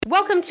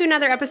Welcome to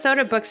another episode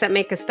of Books That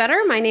Make Us Better.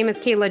 My name is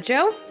Kayla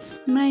Jo.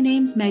 My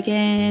name's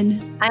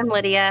Megan. I'm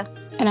Lydia.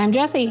 And I'm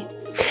Jessie.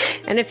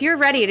 And if you're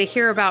ready to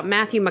hear about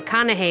Matthew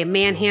McConaughey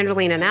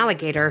manhandling an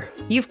alligator,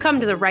 you've come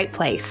to the right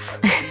place.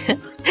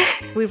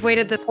 We've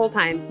waited this whole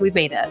time. We've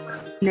made it.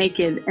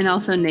 Naked, and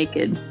also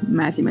naked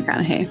Matthew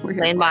McConaughey. We're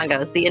here. Playing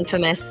bongos, the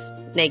infamous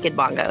naked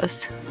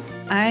bongos.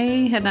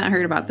 I had not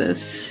heard about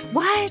this.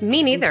 What?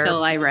 Me neither.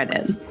 Until I read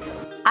it.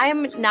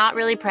 I'm not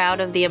really proud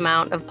of the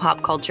amount of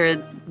pop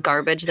culture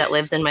garbage that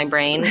lives in my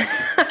brain.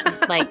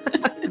 Like,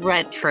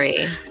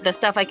 rent-free. The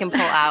stuff I can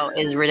pull out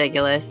is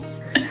ridiculous.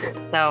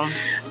 So,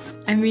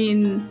 I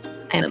mean,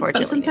 unfortunately.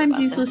 but sometimes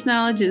useless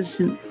knowledge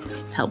is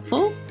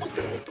helpful.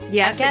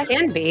 Yes, it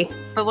can be.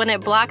 But when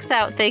it blocks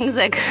out things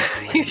that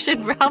you should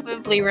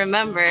probably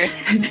remember,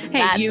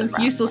 Hey, you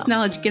useless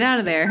knowledge, get out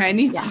of there. I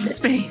need some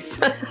space.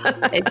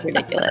 It's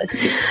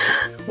ridiculous.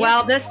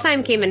 Well, this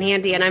time came in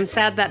handy, and I'm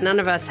sad that none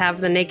of us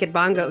have the Naked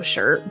Bongo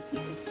shirt.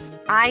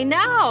 I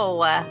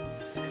know.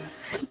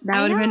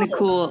 That would have been a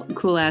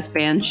cool ass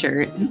band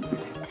shirt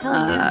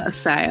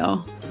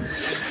style.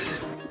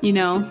 You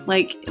know,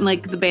 like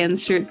the band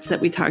shirts that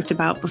we talked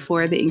about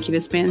before, the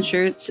Incubus band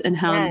shirts, and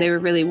how they were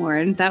really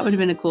worn. That would have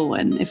been a cool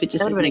one if it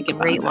just would have been a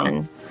great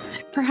one.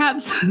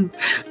 Perhaps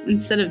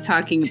instead of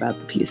talking about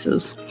the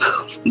pieces.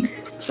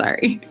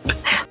 Sorry.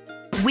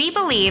 We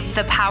believe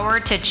the power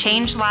to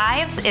change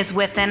lives is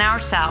within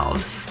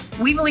ourselves.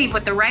 We believe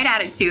with the right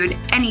attitude,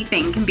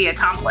 anything can be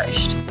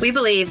accomplished. We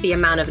believe the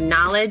amount of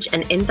knowledge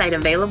and insight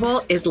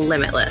available is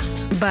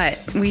limitless. But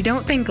we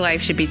don't think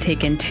life should be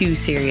taken too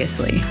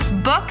seriously.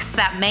 Books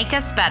that make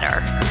us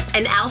better.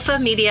 An Alpha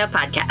Media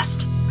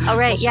podcast. All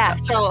right, yeah.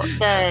 So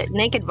the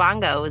Naked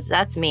Bongos,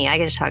 that's me. I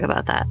get to talk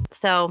about that.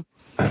 So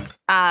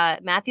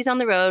Matthew's on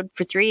the road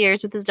for 3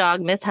 years with his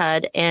dog, Miss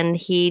Hud, and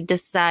he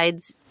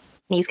decides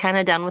he's kind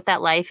of done with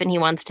that life and he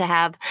wants to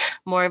have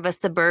more of a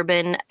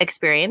suburban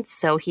experience.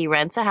 So he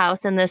rents a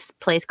house in this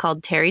place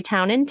called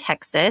Terrytown in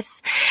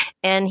Texas.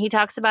 And he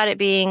talks about it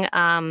being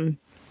a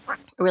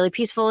really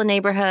peaceful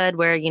neighborhood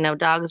where, you know,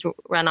 dogs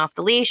run off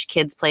the leash,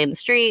 kids play in the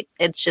street.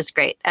 It's just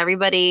great.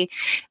 Everybody,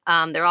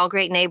 they're all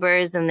great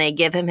neighbors and they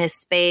give him his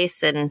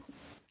space. And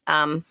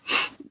I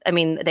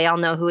mean, they all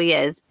know who he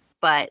is,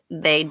 but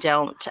they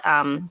don't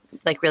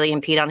really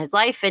impede on his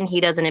life and he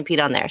doesn't impede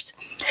on theirs.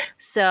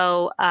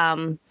 So,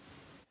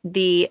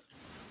 the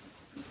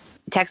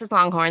Texas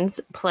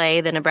Longhorns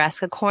play the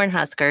Nebraska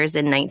Cornhuskers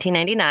in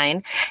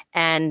 1999,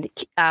 and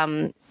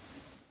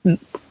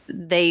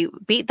they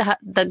beat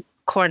the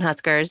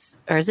Cornhuskers,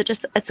 or is it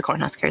just, it's the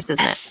Cornhuskers,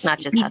 isn't it? Not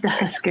just Huskers. The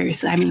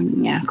Huskers. I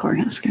mean, yeah,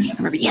 Cornhuskers.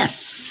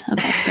 Yes.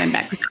 Okay, going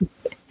back.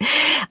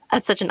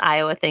 That's such an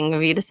Iowa thing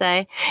of you to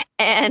say.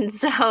 And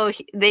so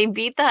they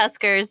beat the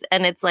Huskers,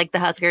 and it's like the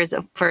Huskers'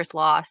 first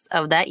loss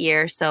of that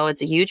year. So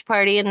it's a huge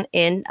party in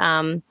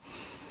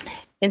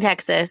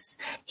Texas.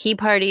 He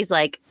parties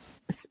like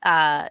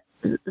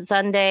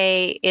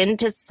Sunday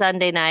into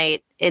Sunday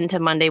night into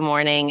Monday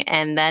morning.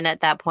 And then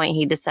at that point,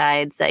 he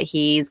decides that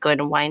he's going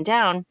to wind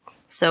down.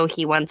 So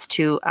he wants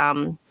to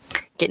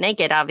get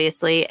naked,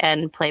 obviously,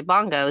 and play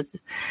bongos.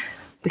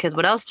 Because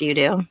what else do you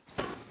do?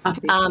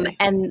 Obviously.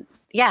 And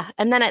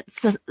then at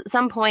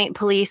some point,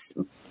 police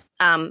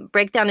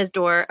break down his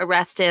door,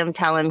 arrest him,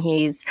 tell him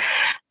he's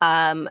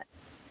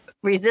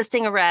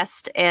resisting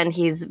arrest and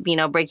he's, you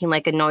know, breaking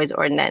like a noise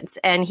ordinance,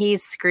 and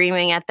he's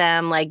screaming at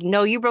them like,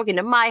 no, you broke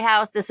into my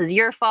house. This is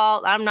your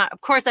fault.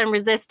 Of course I'm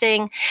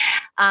resisting.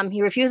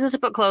 He refuses to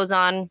put clothes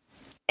on,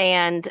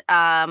 and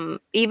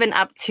even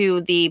up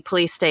to the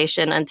police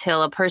station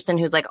until a person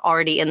who's like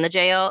already in the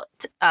jail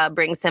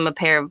brings him a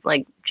pair of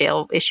like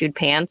jail issued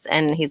pants.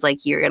 And he's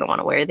like, you're going to want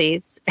to wear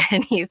these.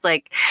 And he's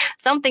like,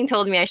 something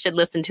told me I should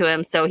listen to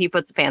him. So he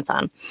puts the pants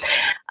on.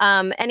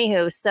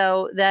 Anywho,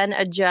 so then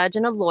a judge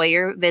and a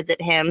lawyer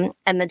visit him,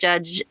 and the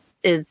judge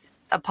is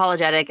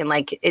apologetic and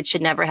like, it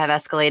should never have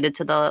escalated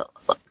to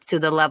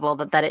the level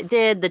that it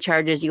did. The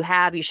charges you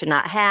should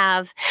not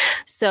have.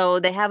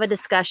 So they have a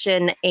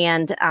discussion,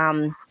 and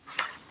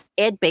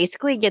it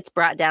basically gets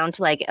brought down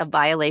to like a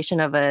violation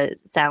of a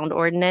sound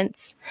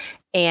ordinance,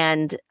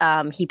 and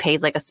he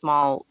pays like a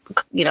small,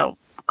 you know,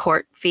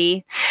 court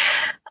fee.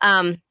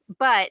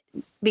 But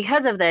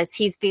because of this,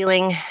 he's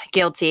feeling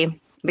guilty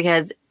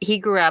because he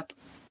grew up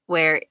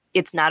where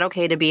it's not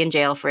okay to be in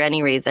jail for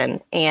any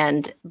reason.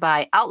 And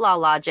by outlaw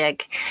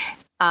logic,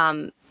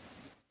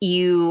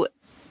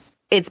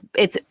 it's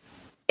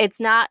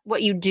not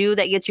what you do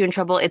that gets you in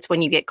trouble. It's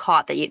when you get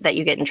caught that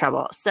you get in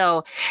trouble.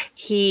 So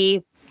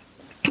he's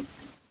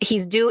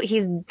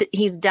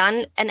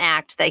done an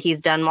act that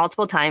he's done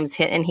multiple times,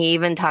 and he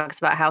even talks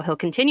about how he'll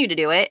continue to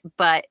do it.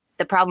 But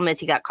the problem is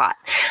he got caught.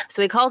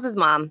 So he calls his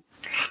mom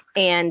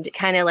and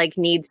kind of like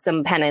needs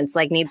some penance,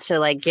 like needs to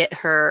like get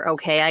her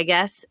okay, I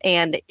guess.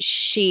 And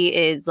she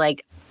is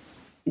like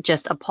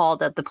just appalled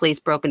that the police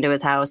broke into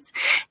his house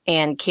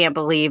and can't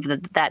believe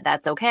that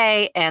that's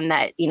okay. And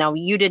that, you know,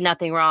 you did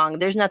nothing wrong.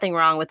 There's nothing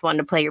wrong with wanting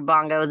to play your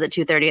bongos at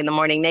 2:30 in the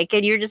morning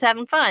naked. You're just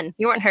having fun.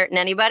 You weren't hurting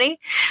anybody.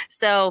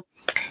 So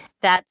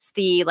that's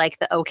the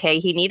okay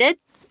he needed.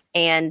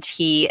 and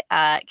he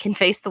can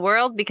face the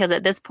world because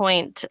at this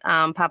point,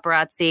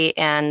 paparazzi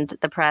and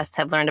the press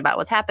have learned about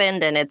what's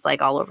happened, and it's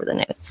like all over the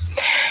news.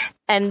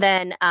 And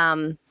then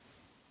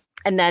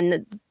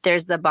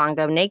there's the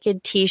Bongo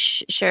Naked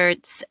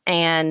T-shirts,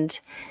 and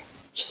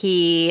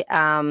he,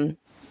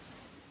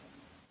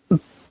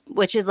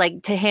 which is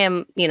like to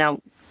him, you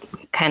know,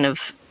 kind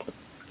of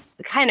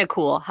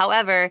cool.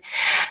 However,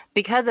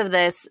 because of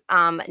this,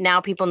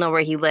 now people know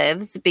where he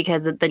lives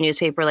because the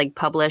newspaper like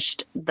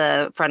published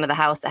the front of the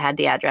house that had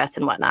the address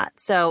and whatnot.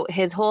 So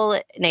his whole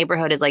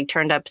neighborhood is like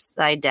turned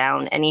upside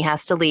down, and he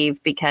has to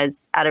leave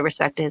because out of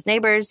respect to his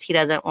neighbors, he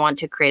doesn't want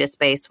to create a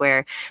space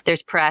where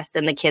there's press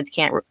and the kids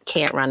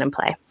can't run and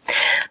play.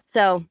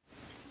 So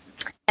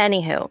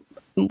anywho,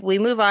 we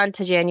move on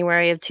to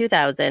January of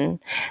 2000.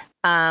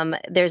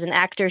 There's an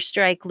actor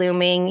strike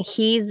looming.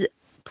 He's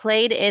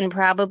played in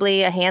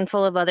probably a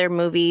handful of other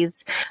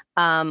movies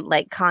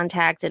like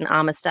Contact and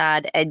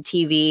Amistad, Ed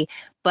TV,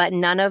 but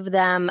none of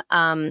them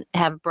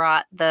have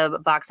brought the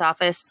box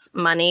office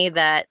money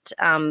that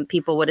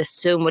people would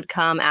assume would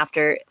come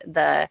after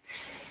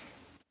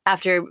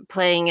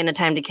playing in A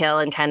Time to Kill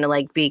and kind of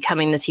like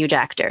becoming this huge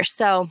actor.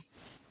 So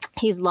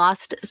he's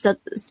lost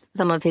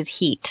some of his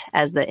heat,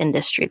 as the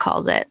industry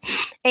calls it.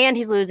 And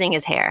he's losing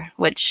his hair,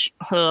 which,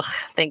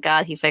 thank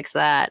God he fixed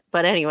that.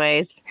 But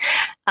anyways,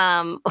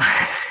 some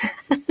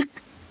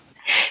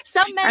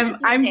men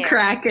I'm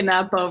cracking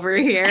up over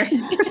here.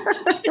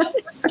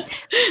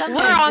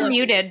 We're all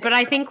muted, but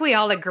I think we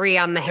all agree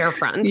on the hair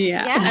front.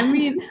 Yeah. I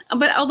mean,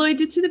 but although I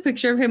did see the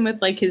picture of him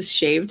with like his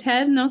shaved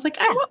head, and I was like,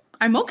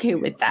 I'm okay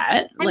with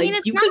that. I like,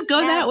 mean, you could go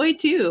that way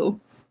too.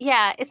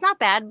 Yeah, it's not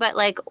bad, but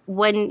like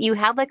when you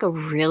have like a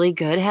really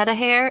good head of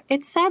hair,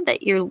 it's sad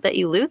that you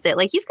lose it.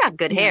 Like he's got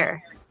good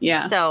hair.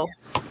 Yeah. So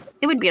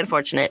it would be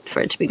unfortunate for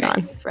it to be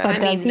gone. But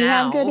does he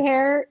have good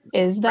hair?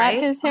 Is that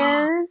his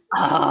hair?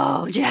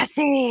 Oh,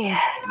 Jesse.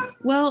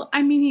 Well,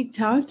 I mean, he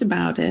talked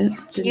about it.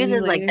 He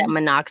uses like that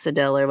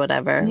minoxidil or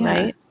whatever,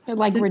 right?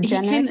 Like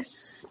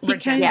Regenix.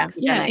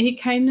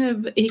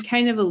 He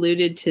kind of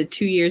alluded to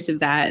 2 years of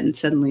that, and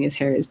suddenly his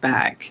hair is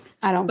back.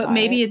 I don't. But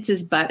maybe it's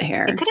his butt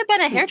hair. It could have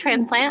been a hair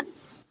transplant.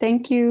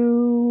 Thank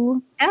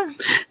you. Yeah,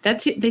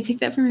 they take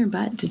that from your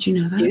butt. Did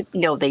you know that?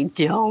 No, they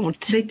don't.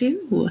 They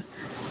do.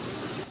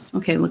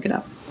 Okay, look it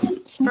up.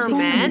 For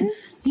men?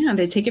 Yeah,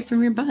 they take it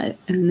from your butt,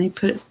 and they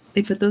put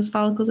those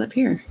follicles up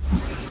here.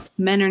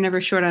 Men are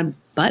never short on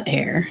butt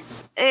hair.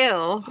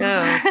 Ew.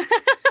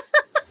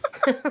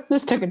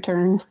 This took a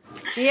turn.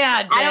 Yeah,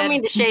 it did. I don't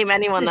mean to shame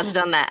anyone that's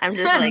done that. I'm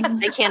just like,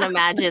 I can't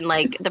imagine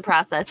like the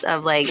process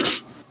of like.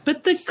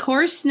 But the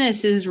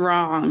coarseness is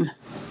wrong.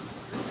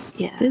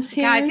 Yeah. This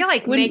hair. Yeah, I feel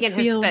like Megan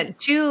has spent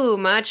too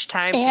much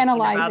time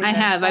analyzing. I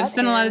have. I've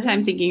spent a lot of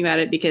time thinking about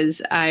it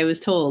because I was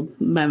told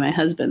by my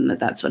husband that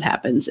that's what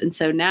happens, and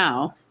so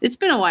now it's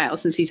been a while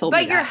since he told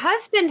me. But your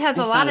husband has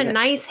a lot of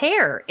nice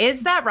hair.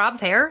 Is that Rob's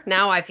hair?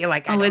 Now I feel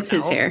like I don't it's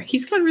his hair.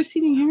 He's got a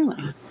receding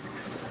hairline.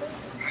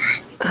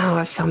 Oh, I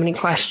have so many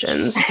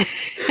questions.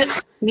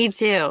 Me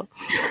too.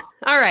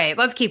 All right,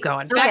 let's keep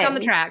going. Back on the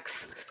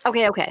tracks.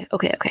 Okay.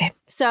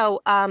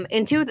 So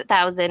in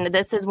 2000,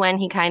 this is when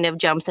he kind of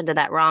jumps into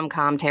that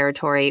rom-com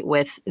territory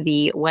with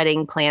The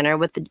Wedding Planner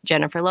with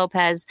Jennifer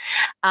Lopez.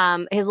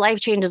 His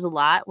life changes a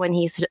lot when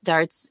he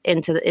starts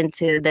into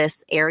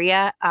this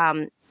area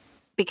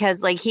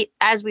because like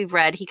as we've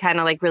read, he kind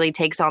of like really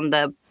takes on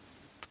the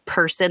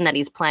person that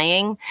he's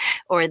playing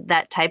or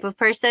that type of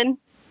person.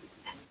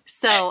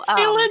 So I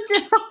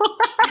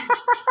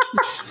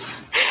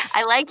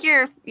like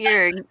your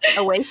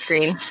away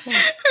screen.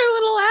 Her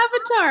little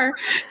avatar.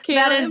 Kayla,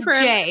 that is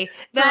Jay.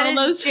 That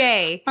is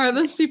Jay. Are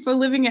those people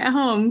living at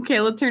home?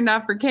 Kayla turned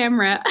off her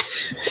camera.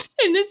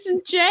 And it's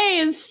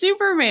Jay as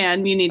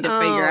Superman. You need to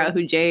figure out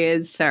who Jay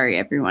is. Sorry,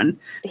 everyone.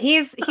 He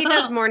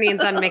does mornings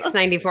on Mix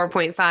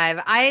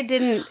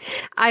 94.5.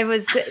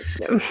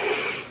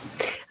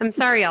 I'm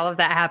sorry all of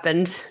that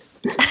happened.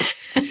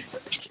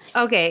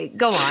 Okay,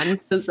 go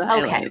on.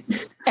 Okay.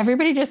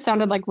 Everybody just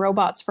sounded like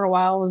robots for a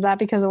while. Was that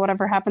because of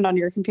whatever happened on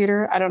your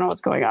computer? I don't know what's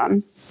going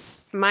on.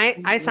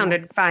 I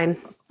sounded fine.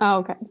 Oh,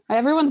 okay.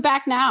 Everyone's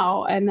back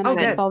now. And then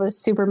I saw this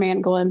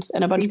Superman glimpse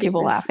and a bunch of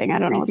people laughing. I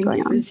don't know what's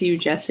going on. It's you,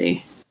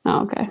 Jesse.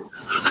 Oh, okay.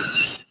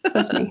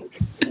 That's me.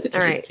 All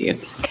right.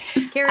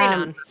 Carry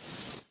on.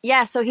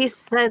 Yeah, so he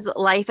says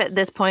life at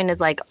this point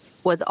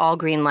was all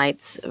green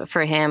lights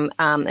for him.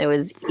 It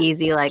was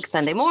easy like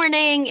Sunday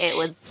morning. It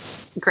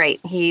was great.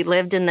 He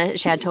lived in the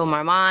Chateau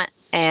Marmont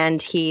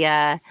and he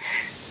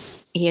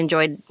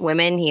enjoyed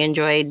women. He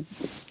enjoyed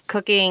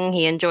cooking.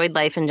 He enjoyed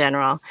life in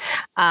general.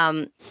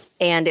 And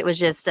it was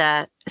just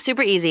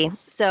super easy.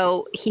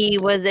 So he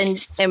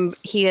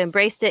he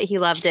embraced it. He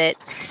loved it.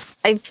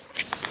 I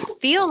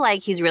feel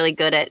like he's really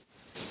good at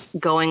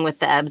going with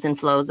the ebbs and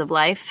flows of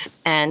life.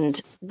 And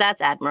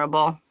that's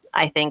admirable,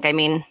 I think. I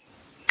mean,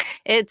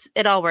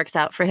 it all works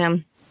out for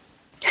him.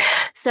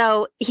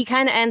 So he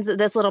kind of ends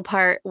this little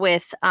part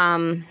with, I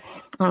don't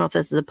know if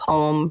this is a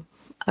poem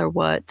or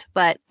what,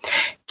 but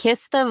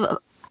kiss the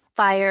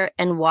fire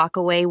and walk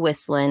away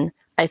whistling.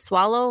 I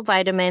swallow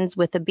vitamins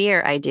with a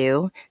beer, I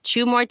do.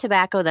 Chew more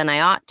tobacco than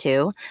I ought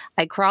to.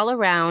 I crawl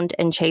around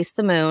and chase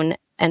the moon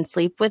and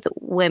sleep with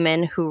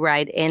women who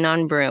ride in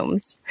on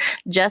brooms,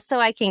 just so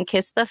I can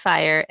kiss the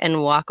fire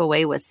and walk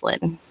away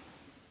whistling.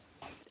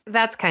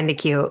 That's kind of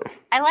cute.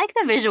 I like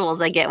the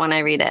visuals I get when I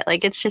read it.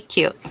 Like, it's just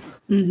cute.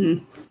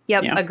 Mm-hmm.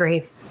 Yep, Yeah.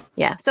 agree.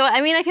 Yeah. So, I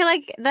mean, I feel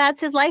like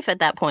that's his life at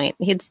that point.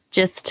 It's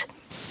just,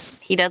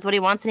 he does what he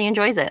wants and he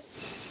enjoys it.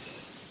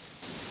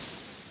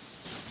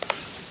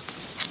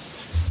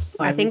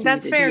 I think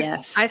that's fair.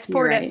 Yes, I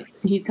support you're it. right.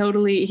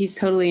 He's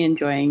totally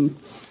enjoying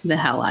the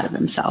hell out of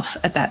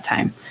himself at that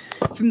time.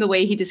 From the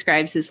way he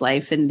describes his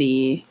life in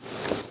the,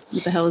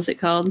 what the hell is it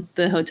called?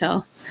 The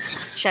hotel?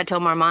 Chateau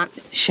Marmont.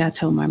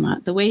 Chateau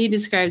Marmont. The way he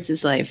describes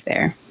his life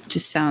there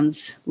just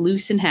sounds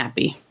loose and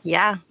happy.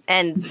 Yeah.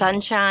 And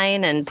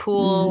sunshine and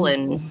pool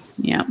and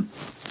Yeah.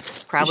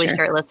 probably sure.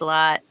 shirtless a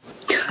lot.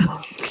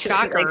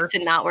 Shocker. Likes to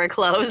not wear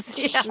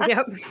clothes. Yeah.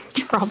 Yep.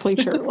 Probably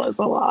shirtless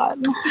a lot.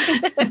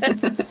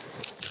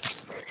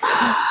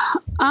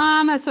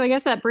 So I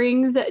guess that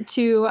brings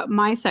to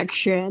my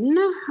section.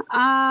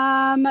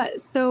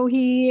 So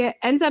he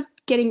ends up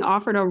getting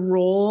offered a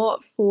role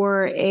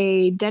for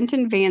a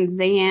Denton Van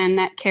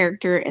Zandt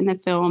character in the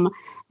film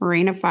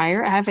Reign of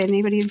Fire. Have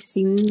anybody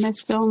seen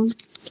this film?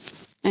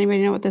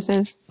 Anybody know what this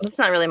is? It's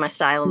not really my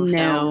style of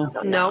No. film.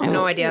 So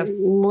No idea.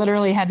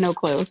 Literally had no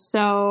clue.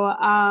 So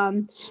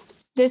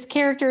this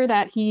character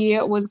that he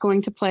was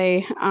going to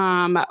play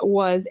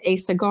was a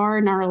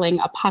cigar-gnarling,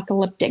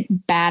 apocalyptic,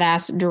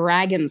 badass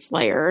dragon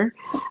slayer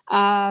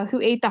who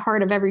ate the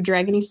heart of every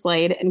dragon he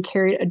slayed and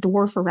carried a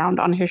dwarf around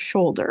on his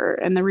shoulder.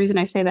 And the reason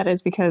I say that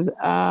is because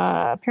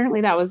apparently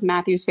that was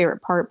Matthew's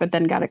favorite part, but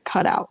then got it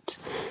cut out.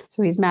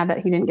 So he's mad that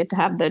he didn't get to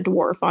have the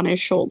dwarf on his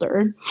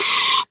shoulder.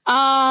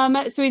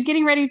 So he's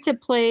getting ready to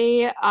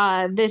play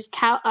this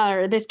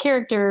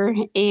character,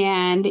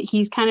 and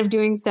he's kind of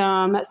doing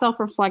some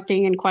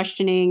self-reflecting and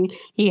questioning.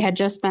 He had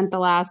just spent the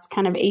last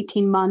kind of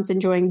 18 months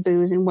enjoying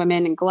booze and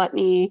women and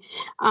gluttony,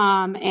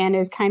 and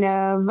is kind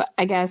of,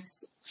 I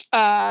guess,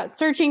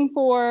 searching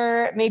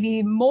for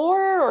maybe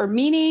more or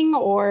meaning,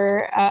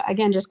 or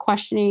again, just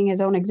questioning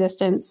his own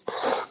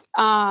existence,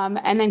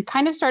 and then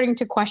kind of starting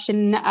to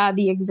question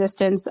the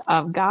existence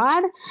of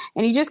God.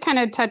 And he just kind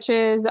of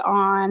touches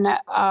on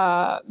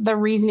the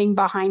reasoning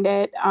behind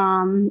it,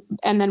 and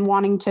then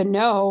wanting to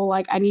know,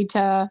 like, I need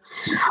to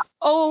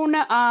own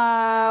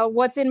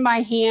what's in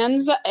my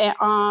hands,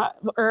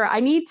 or I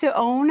need to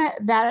own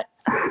that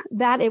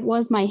it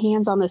was my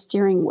hands on the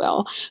steering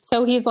wheel.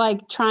 So he's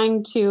like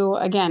trying to,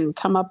 again,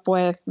 come up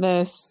with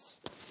this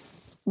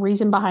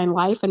reason behind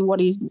life and what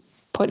he's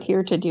put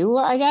here to do,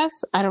 I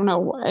guess. I don't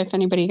know if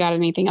anybody got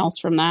anything else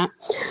from that.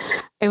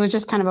 It was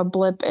just kind of a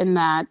blip in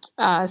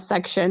that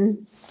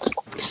section.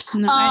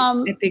 No,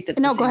 I picked up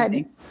the no, same go ahead.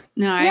 thing.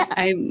 No, Yeah.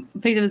 I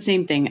picked up the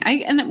same thing.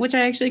 Which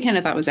I actually kind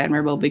of thought was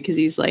admirable, because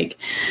he's like,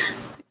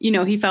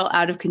 he felt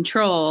out of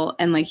control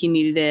and like he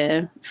needed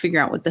to figure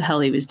out what the hell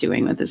he was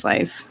doing with his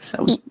life.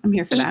 So I'm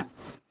here for that.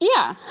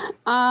 Yeah.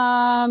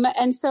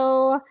 And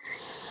so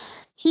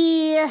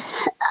he,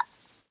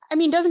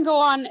 doesn't go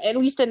on, at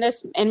least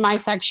in my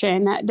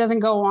section, doesn't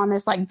go on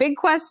this like big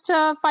quest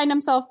to find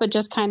himself, but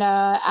just kind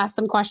of asks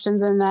some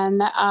questions and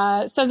then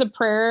says a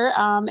prayer.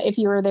 If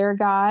you are there,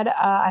 God,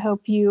 I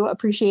hope you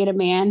appreciate a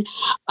man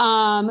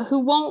who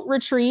won't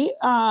retreat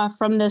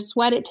from the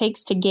sweat it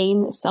takes to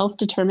gain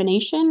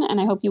self-determination. And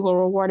I hope you will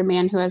reward a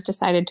man who has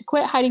decided to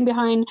quit hiding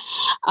behind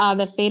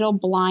the fatal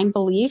blind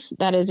belief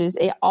that it is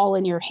all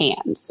in your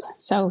hands.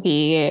 So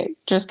he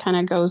just kind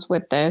of goes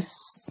with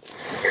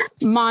this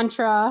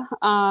mantra.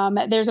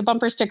 There's a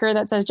bumper sticker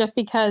that says, just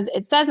because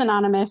it says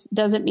anonymous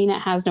doesn't mean it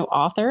has no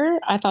author.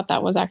 I thought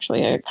that was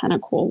actually a kind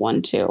of cool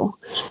one too.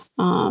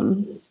 I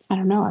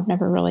don't know. I've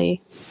never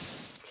really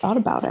thought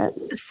about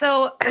it.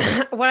 So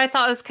what I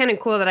thought was kind of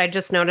cool that I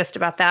just noticed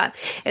about that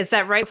is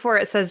that right before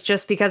it says,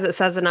 just because it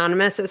says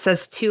anonymous, it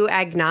says two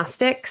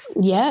agnostics.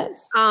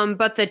 Yes.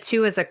 But the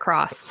two is a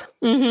cross.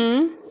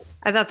 Mm-hmm.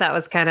 I thought that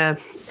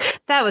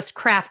was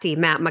crafty,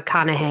 Matt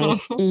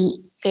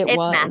McConaughey.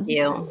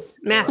 It's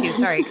Matthew,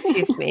 sorry,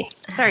 excuse me.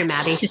 Sorry,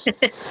 Maddie.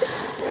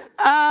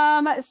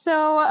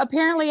 So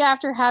apparently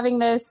after having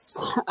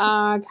this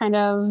kind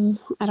of,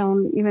 I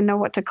don't even know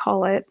what to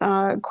call it,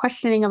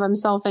 questioning of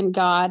himself and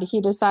God, he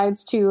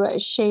decides to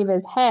shave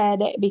his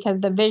head because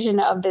the vision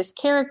of this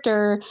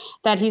character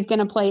that he's going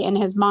to play in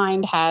his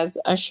mind has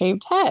a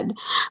shaved head.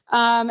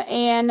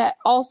 And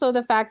also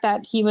the fact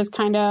that he was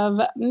kind of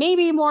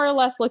maybe more or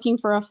less looking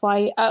for a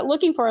fight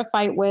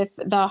with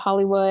the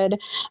Hollywood,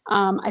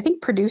 I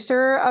think,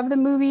 producer of the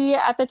movie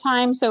at the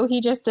time. So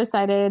he just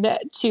decided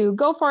to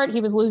go for it.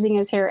 He was losing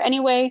his hair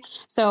anyway.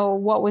 So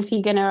what was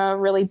he going to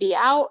really be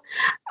out?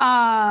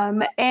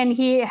 And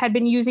he had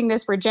been using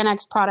this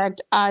Regenex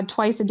product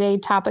twice a day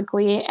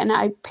topically, and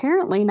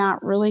apparently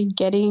not really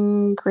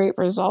getting great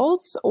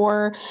results,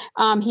 or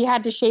he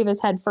had to shave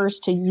his head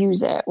first to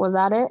use it. Was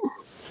that it?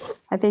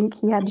 I think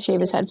he had to shave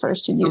his head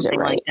first to use it,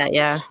 right? Like that,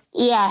 yeah.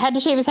 Yeah, had to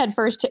shave his head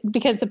first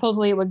because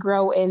supposedly it would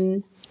grow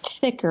in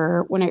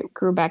thicker when it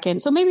grew back in.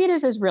 So maybe it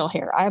is his real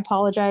hair. I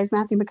apologize,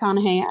 Matthew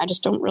McConaughey. I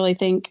just don't really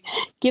think,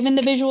 given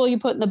the visual you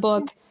put in the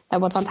book, that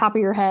what's on top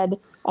of your head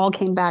all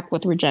came back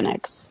with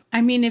Regenix.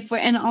 I mean, if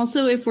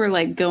we're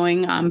like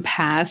going on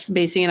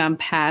basing it on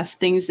past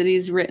things that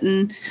he's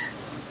written,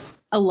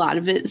 a lot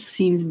of it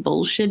seems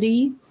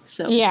bullshitty.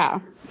 So yeah,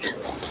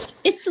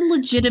 it's a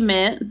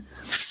legitimate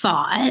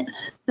thought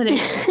that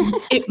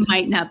it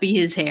might not be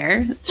his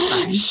hair. It's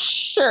fine.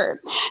 Sure.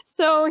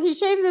 So he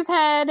shaves his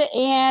head,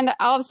 and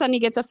all of a sudden he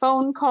gets a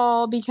phone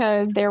call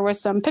because there was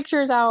some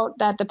pictures out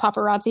that the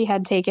paparazzi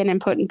had taken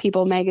and put in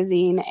People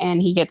magazine,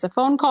 and he gets a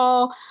phone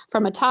call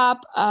from a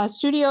top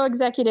studio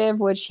executive,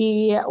 which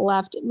he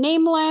left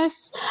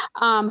nameless,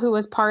 who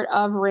was part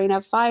of Reign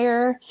of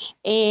Fire,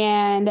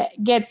 and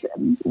gets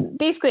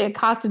basically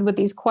accosted with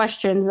these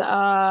questions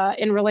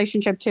in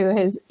relationship to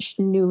his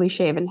newly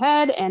shaven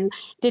head, and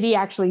did he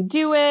actually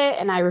do it?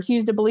 And I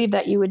refuse to believe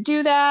that you would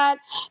do that.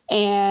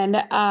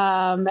 And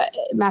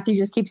Matthew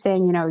just keeps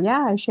saying,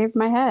 yeah, I shaved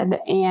my head.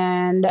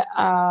 And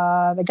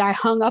the guy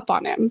hung up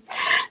on him.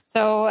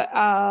 So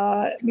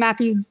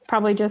Matthew's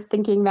probably just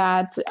thinking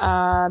that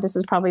this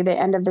is probably the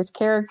end of this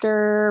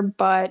character,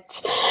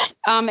 but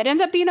it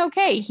ends up being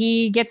okay.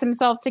 He gets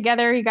himself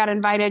together. He got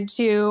invited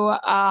to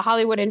a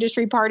Hollywood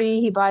industry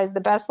party. He buys the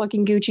best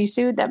looking Gucci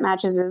suit that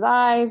matches his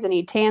eyes, and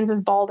he tans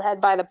his bald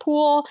head by the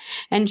pool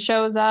and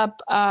shows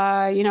up,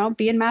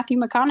 being Matthew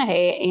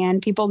McConaughey,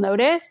 and people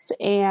noticed.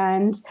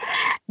 And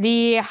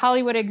the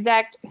Hollywood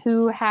exec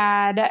who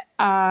had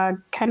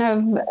kind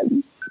of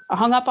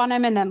hung up on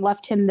him and then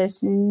left him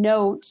this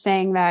note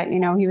saying that,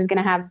 he was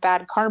going to have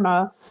bad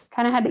karma,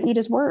 kind of had to eat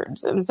his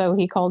words. And so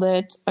he called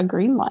it a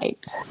green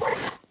light.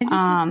 I just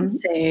have to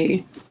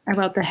say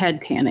about the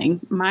head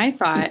tanning, my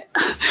thought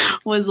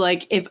was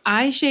like, if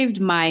I shaved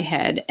my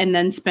head and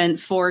then spent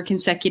 4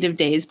 consecutive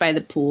days by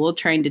the pool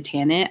trying to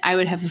tan it, I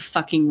would have a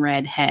fucking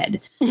red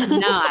head,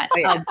 not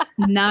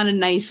a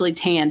nicely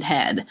tanned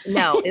head.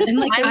 No, and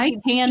like I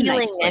tan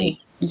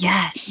nicely.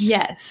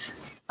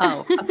 Yes.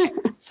 Oh, okay.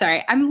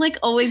 Sorry. I'm like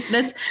always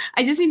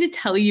I just need to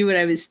tell you what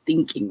I was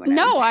thinking.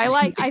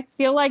 I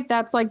feel like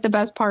that's like the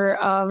best part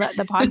of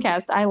the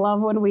podcast. I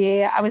love when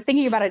I was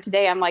thinking about it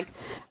today. I'm like,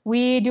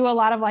 we do a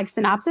lot of like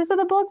synopsis of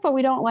the book, but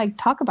we don't like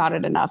talk about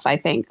it enough. I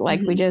think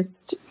like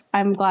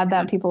I'm glad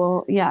that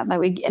people, that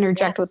we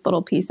interject with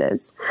little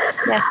pieces.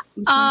 Yeah.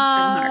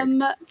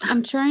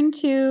 I'm trying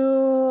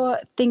to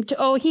think.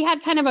 He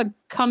had kind of a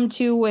come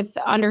to with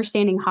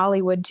understanding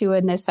Hollywood too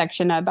in this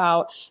section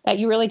about that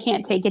you really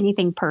can't take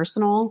anything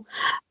personal.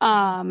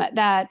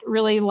 That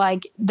really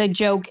like the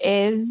joke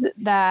is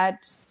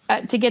that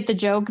to get the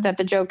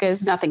joke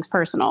is nothing's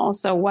personal.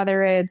 So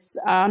whether it's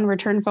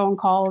unreturned phone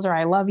calls or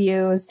I love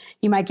yous,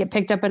 you might get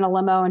picked up in a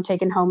limo and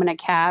taken home in a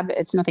cab.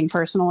 It's nothing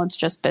personal. It's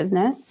just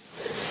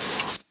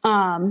business.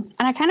 And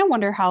I kind of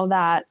wonder how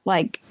that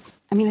I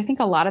think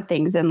a lot of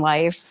things in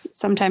life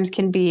sometimes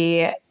can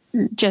be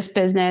just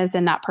business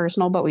and not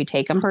personal, but we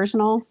take them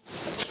personal.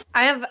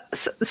 I have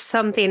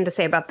something to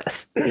say about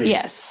this.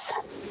 Yes.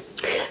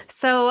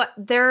 So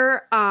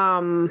there,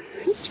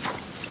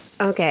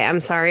 okay,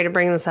 I'm sorry to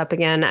bring this up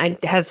again. I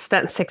have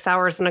spent 6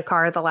 hours in a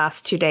car the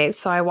last 2 days,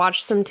 so I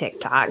watched some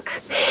TikTok.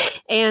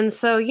 And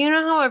so you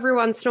know how every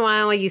once in a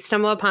while you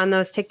stumble upon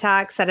those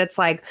TikToks that it's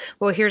like,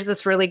 well, here's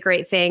this really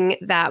great thing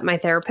that my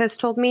therapist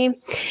told me.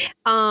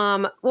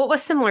 What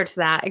was similar to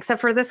that,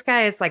 except for this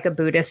guy is like a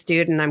Buddhist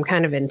dude and I'm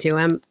kind of into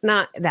him.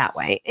 Not that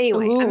way.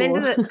 Anyway,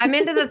 I'm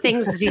into the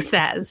things that he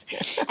says.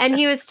 And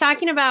he was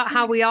talking about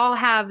how we all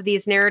have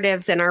these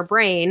narratives in our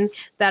brain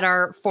that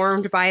are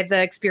formed by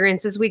the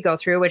experiences we go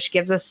through, which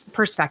gives us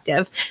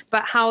perspective,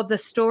 but how the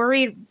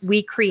story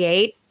we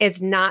create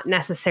is not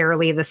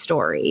necessarily the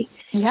story.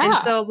 Yeah. And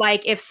so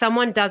like if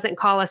someone doesn't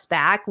call us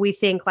back, we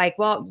think like,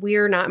 well,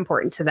 we're not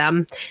important to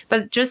them.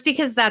 But just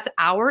because that's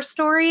our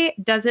story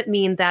doesn't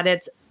mean that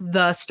it's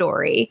the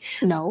story.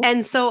 No.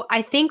 And so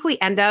I think we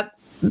end up,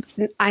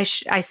 I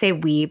say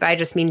we, but I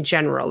just mean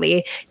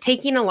generally,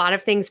 taking a lot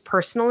of things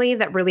personally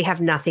that really have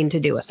nothing to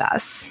do with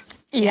us.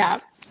 Yeah.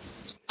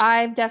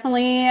 I've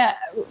definitely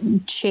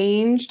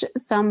changed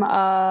some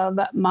of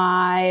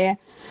my,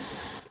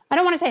 I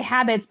don't want to say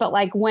habits, but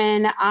like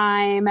when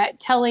I'm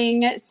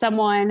telling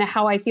someone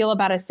how I feel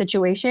about a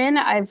situation,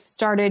 I've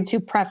started to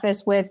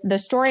preface with the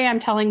story I'm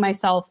telling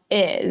myself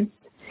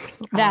is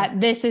that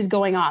this is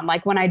going on,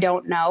 like when I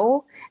don't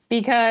know,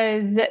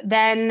 because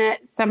then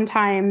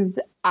sometimes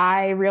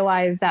I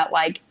realize that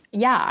like,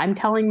 yeah, I'm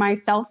telling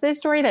myself this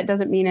story. That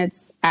doesn't mean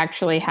it's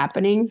actually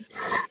happening.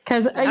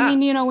 Because, I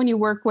mean, when you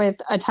work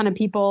with a ton of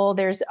people,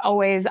 there's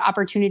always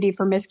opportunity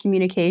for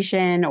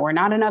miscommunication or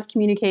not enough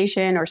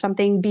communication or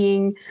something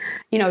being,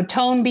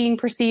 tone being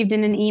perceived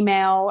in an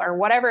email or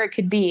whatever it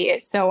could be.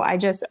 So I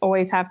just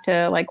always have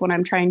to, like, when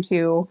I'm trying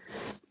to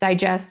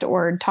digest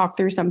or talk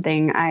through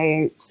something,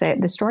 I say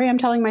the story I'm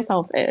telling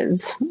myself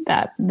is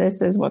that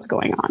this is what's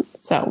going on.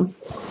 So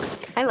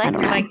I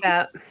like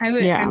that. I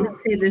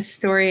would say the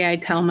story I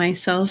tell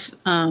myself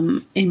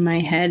in my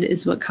head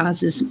is what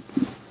causes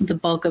the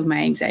bulk of my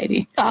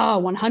anxiety. Oh,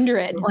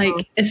 100. Like,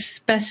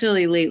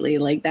 especially lately.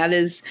 Like, that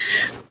is,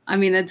 I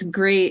mean, that's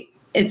great.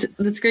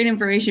 That's great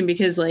information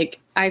because, like,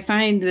 I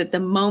find that the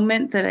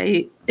moment that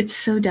it's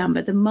so dumb,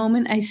 but the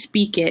moment I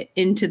speak it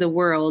into the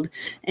world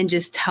and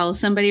just tell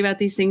somebody about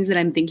these things that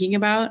I'm thinking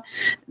about,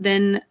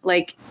 then,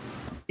 like,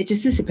 it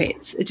just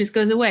dissipates. It just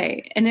goes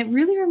away. And it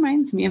really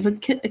reminds me of a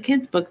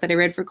kid's book that I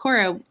read for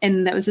Cora.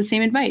 And that was the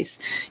same advice.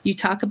 You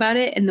talk about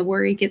it and the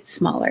worry gets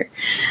smaller.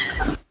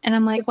 And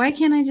I'm like, why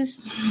can't I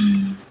just,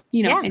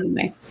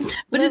 anyway.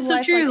 But Live it's so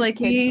life true. like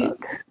Like it's a kid's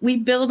book. we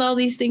build all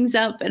these things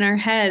up in our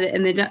head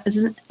and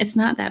it's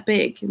not that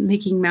big.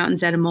 Making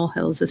mountains out of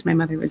molehills, as my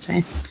mother would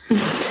say.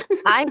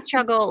 I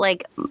struggle,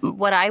 like,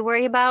 what I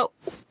worry about,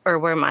 or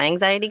where my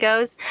anxiety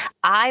goes,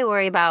 I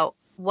worry about,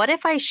 what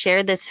if I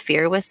shared this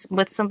fear with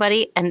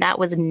somebody and that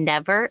was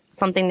never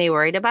something they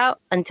worried about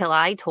until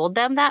I told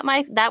them that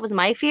was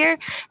my fear,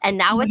 and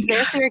now it's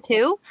their fear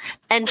too?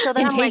 And so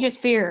then Contagious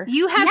fear.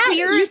 You have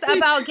fears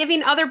about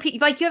giving other people,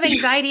 like, you have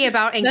anxiety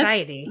about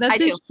anxiety.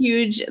 That's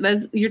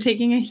you're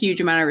taking a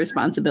huge amount of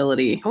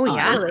responsibility. Oh,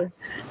 yeah. Totally.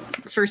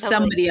 For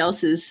somebody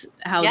else's,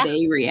 how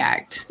they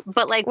react.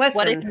 But, like,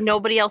 what if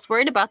nobody else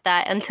worried about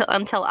that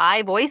until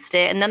I voiced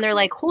it, and then they're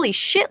like, "Holy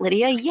shit,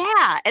 Lydia,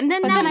 yeah!" And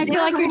then I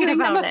feel like you're doing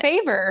them a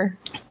favor.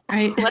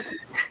 What?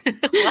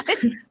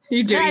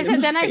 You're doing I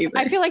said,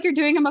 I feel like you're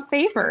doing them a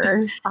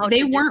favor.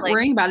 They weren't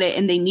worrying about it,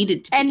 and they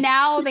needed to. And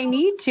now they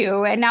need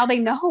to, and now they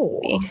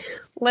know.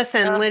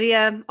 Listen,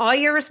 Lydia, all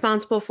you're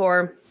responsible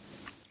for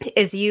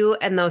is you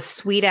and those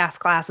sweet ass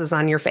glasses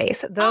on your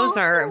face. Those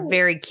are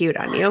very cute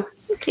on you.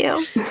 Thank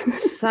you.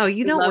 So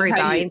you don't worry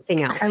about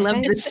anything else. I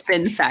love the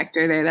spin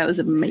factor there. That was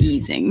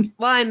amazing.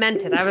 Well, I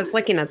meant it. I was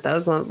looking at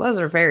those. Those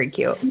are very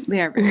cute.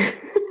 They are very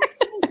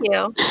Thank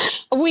you.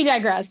 We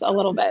digress a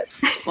little bit.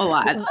 a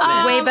lot.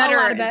 Way better.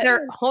 a lot of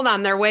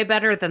it. They're way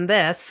better than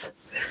this.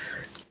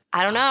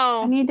 I don't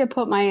know. I need to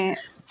put I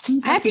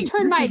have to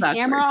turn my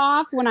camera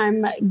off when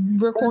I'm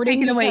recording. Don't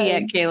take it away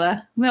yet,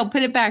 Kayla. No,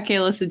 put it back,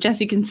 Kayla, so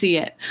Jesse can see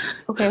it.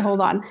 Okay,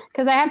 hold on.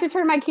 Because I have to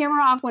turn my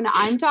camera off when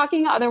I'm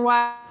talking.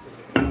 Otherwise,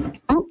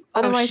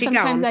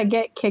 sometimes I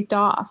get kicked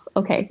off.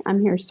 Okay, I'm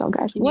here still,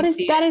 guys.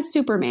 That is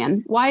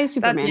Superman. Why is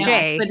Superman? That's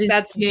Jay. But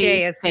That's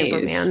Jay as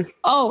Superman.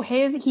 Oh,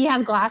 he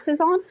has glasses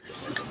on?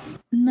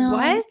 No.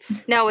 What?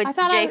 No, it's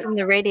Jay from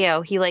the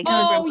radio. He like.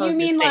 Oh, you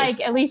mean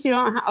like at least you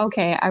don't?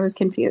 Okay, I was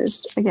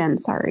confused again.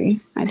 Sorry,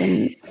 I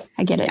didn't.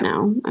 I get it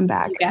now. I'm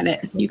back.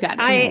 You got it.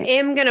 I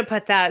am gonna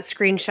put that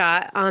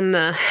screenshot on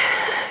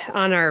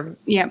our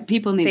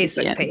people need Facebook to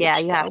see it. page. Yeah,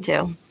 you have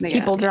to.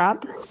 People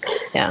drop.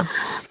 Yeah.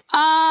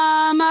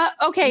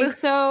 Okay,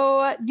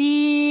 so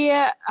the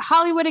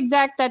Hollywood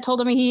exec that told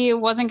him he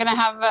wasn't going to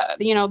have,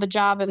 the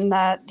job and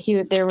that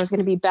there was going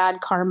to be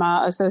bad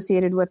karma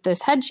associated with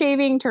this head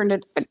shaving turned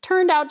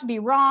out to be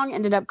wrong.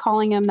 Ended up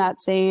calling him that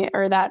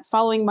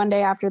following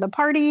Monday after the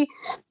party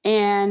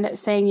and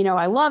saying,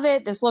 I love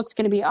it. This looks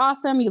going to be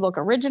awesome. You look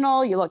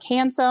original. You look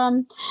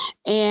handsome.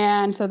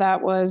 And so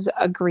that was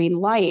a green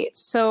light.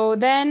 So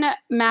then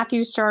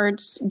Matthew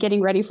starts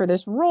getting ready for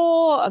this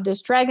role of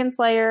this Dragon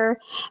Slayer.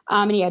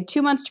 And he had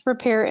 2 months to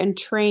prepare and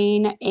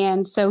train.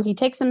 And so he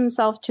takes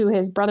himself to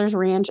his brother's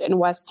ranch in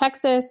West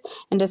Texas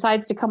and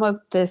decides to come up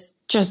with this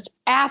just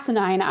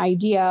asinine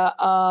idea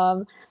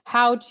of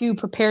how to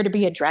prepare to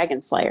be a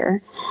dragon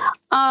slayer.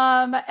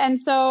 And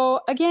so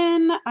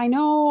again, I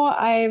know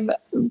I've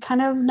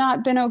kind of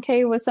not been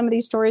okay with some of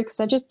these stories because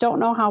I just don't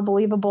know how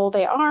believable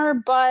they are.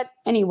 But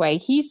anyway,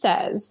 he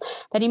says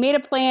that he made a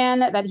plan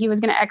that he was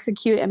going to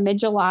execute in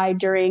mid-July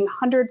during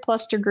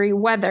 100+ degree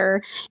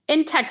weather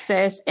in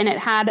Texas. And it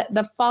had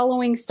the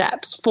following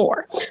steps.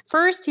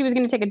 First, he was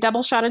going to take a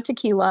double shot of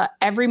tequila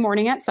every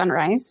morning at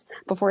sunrise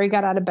before he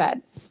got out of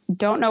bed.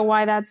 Don't know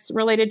why that's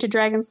related to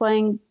dragon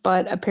slaying,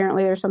 but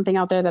apparently there's something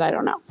out there that I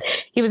don't know.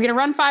 He was going to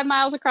run 5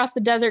 miles across the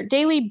desert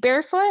daily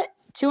barefoot,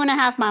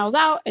 2.5 miles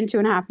out and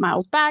 2.5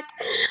 miles back.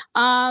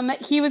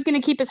 He was going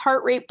to keep his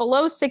heart rate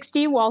below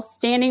 60 while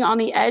standing on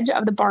the edge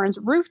of the barn's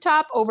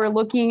rooftop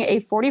overlooking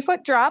a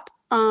 40-foot drop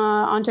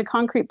onto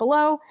concrete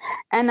below.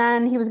 And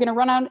then he was going to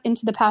run out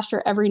into the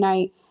pasture every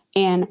night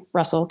and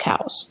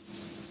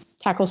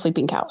tackle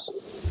sleeping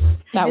cows.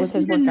 That was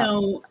his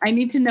workout. I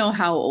need to know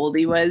how old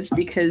he was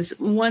because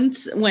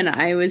once when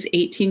I was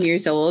 18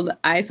 years old,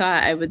 I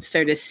thought I would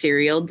start a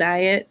cereal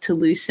diet to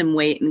lose some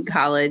weight in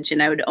college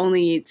and I would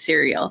only eat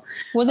cereal.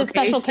 Was it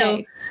Special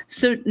K?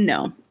 So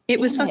no. It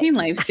was fucking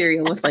Life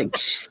cereal with like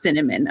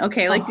cinnamon.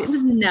 Okay, like it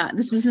was not.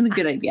 This wasn't a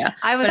good idea.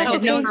 I was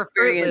had no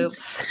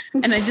experience,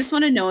 and I just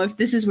want to know if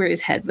this is where his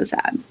head was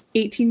at.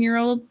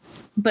 18-year-old,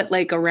 but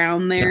like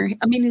around there.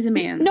 I mean, he's a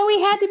man. No,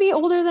 he had to be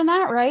older than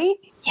that, right?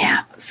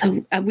 Yeah.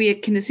 So we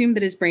can assume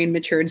that his brain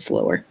matured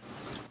slower.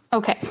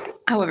 Okay.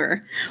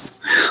 However,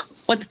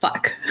 what the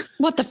fuck?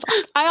 What the fuck?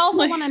 I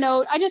also want to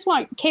know.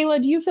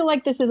 Kayla, do you feel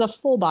like this is a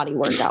full body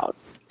workout?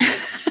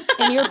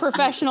 In your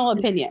professional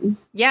opinion.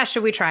 Yeah,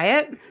 should we try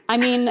it? I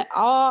mean,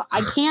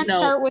 I can't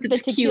start with the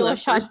tequila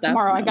shots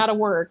tomorrow. I got to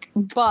work,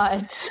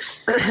 but...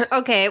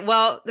 Okay,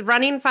 well,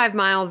 running 5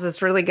 miles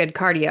is really good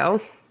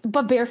cardio.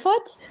 But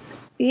barefoot?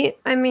 Yeah,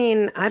 I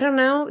mean, I don't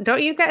know.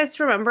 Don't you guys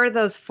remember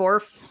those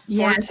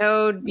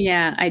four-toed?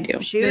 Yeah, I do.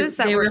 Shoes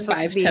they that were were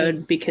supposed to be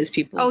five-toed because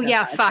people. Oh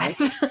yeah, 5.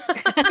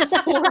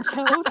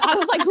 4-toed. I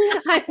was like, who?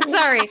 I'm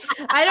sorry.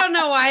 I don't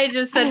know why I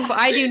just said.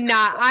 I do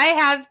not. I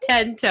have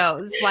 10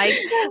 toes. Like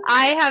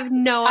I have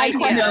no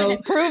idea. No.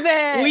 Prove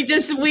it. We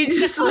just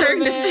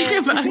learned to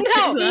think about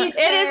No, it. it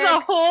is a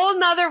whole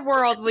nother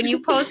world when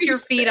you post your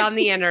feet on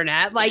the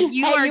internet. Like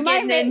you are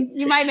getting in.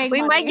 You might make.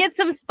 We money. might get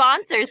some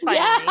sponsors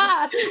finally.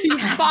 Yeah.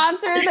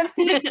 Sponsor the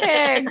feet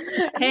pics.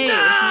 Hey,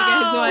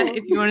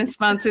 if you want to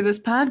sponsor this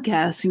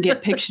podcast and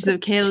get pictures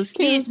of Kayla's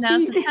feet,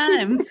 now's the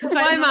time.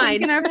 Why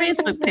mine? In our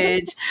Facebook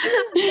page.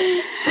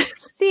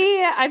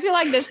 See, I feel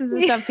like this is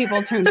the stuff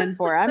people tune in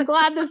for. I'm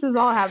glad this is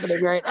all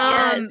happening right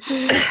now.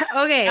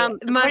 Okay.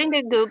 According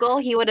to Google,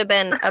 he would have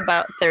been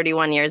about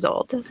 31 years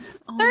old.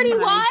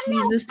 31?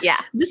 Jesus. Yeah.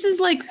 This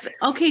is like,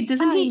 okay,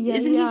 isn't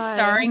he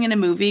starring in a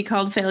movie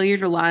called Failure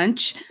to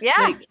Launch? Yeah.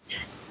 Like,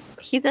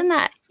 he's in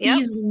that. Yep.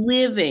 He's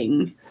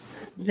living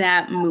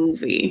that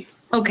movie.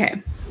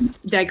 Okay.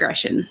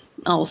 Digression.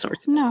 All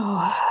sorts.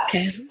 No.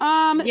 Okay.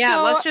 Yeah,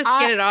 so let's just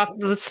get it off.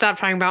 Let's stop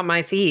talking about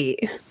my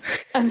feet.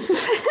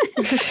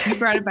 You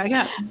brought it back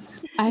up.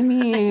 I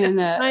mean,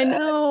 I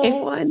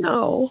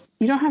know.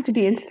 You don't have to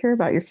be insecure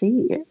about your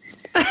feet.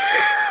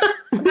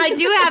 I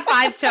do have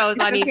 5 toes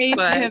on each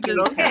foot. Okay,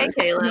 You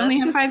Kayla. only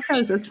have 5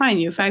 toes. That's fine.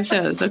 You have 5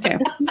 toes. Okay.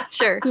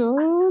 Sure.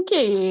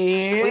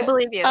 Okay. We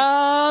believe you.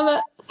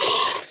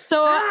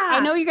 So I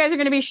know you guys are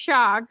going to be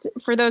shocked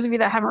for those of you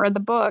that haven't read the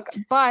book,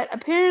 but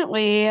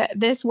apparently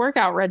this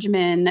workout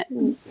regimen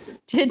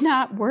did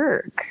not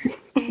work.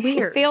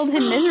 It failed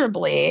him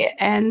miserably.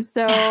 And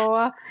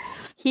so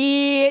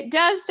he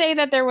does say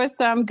that there was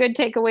some good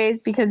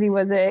takeaways because he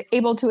was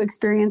able to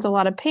experience a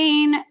lot of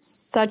pain,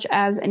 such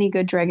as any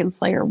good dragon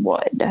slayer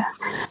would.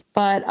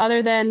 But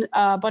other than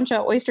a bunch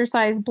of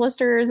oyster-sized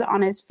blisters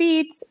on his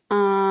feet,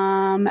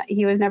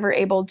 he was never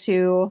able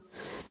to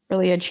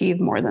really achieve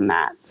more than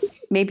that.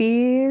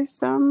 Maybe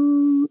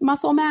some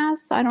muscle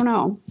mass. I don't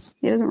know.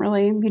 He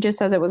just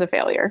says it was a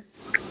failure.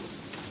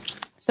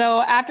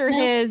 So after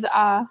his,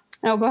 go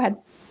ahead.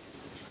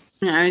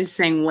 I was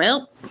saying,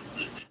 well,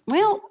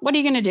 what are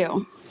you going to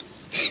do?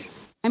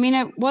 I mean,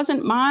 it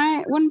wouldn't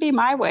be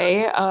my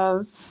way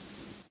of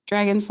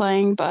dragon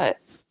slaying, but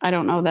I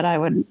don't know that I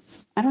don't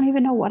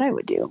even know what I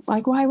would do.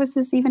 Like, why was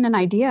this even an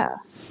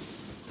idea?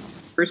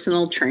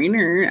 personal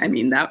trainer. I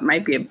mean, that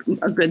might be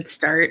a good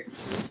start.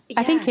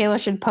 I think Kayla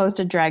should post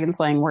a dragon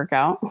slaying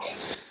workout.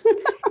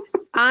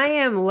 I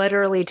am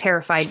literally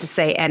terrified to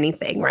say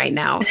anything right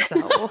now.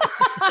 So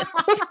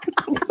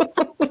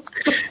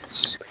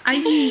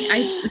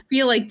I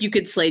feel like you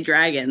could slay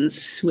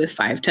dragons with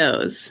 5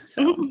 toes.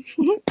 So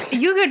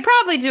you could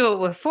probably do it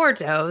with 4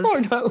 toes.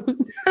 4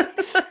 toes.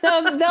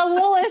 The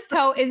littlest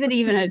toe isn't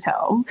even a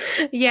toe.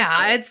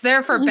 Yeah, it's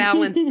there for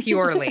balance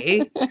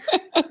purely.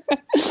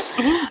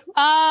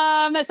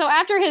 So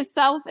after his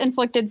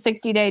self-inflicted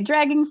 60-day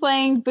dragon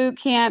slaying boot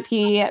camp,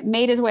 he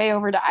made his way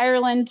over to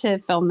Ireland to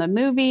film the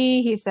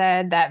movie. He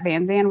said that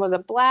Van Zandt was a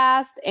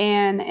blast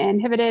and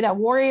inhibited a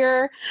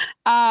warrior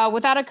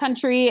without a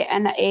country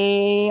and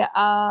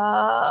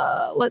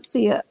let's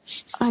see,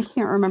 I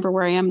can't remember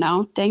where I am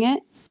now. Dang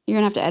it. You're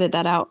going to have to edit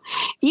that out.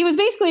 He was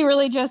basically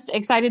really just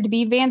excited to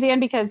be Van Zandt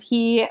because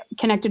he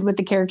connected with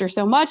the character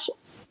so much,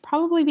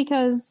 probably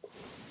because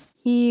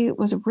he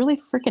was really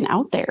freaking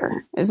out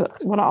there, is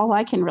what all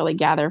I can really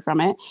gather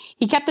from it.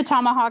 He kept the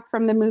tomahawk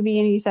from the movie,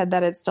 and he said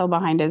that it's still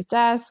behind his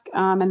desk.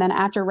 And then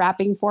after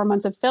wrapping 4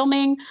 months of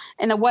filming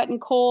in the wet and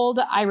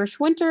cold Irish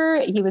winter,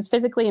 he was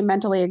physically and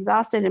mentally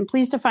exhausted and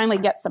pleased to finally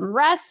get some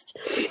rest,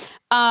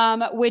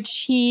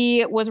 which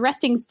he was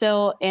resting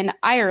still in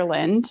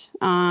Ireland,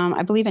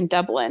 I believe in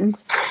Dublin.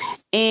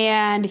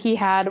 And he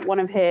had one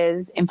of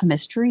his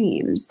infamous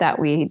dreams that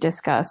we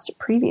discussed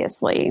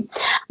previously.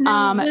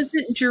 Was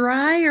it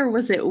dry or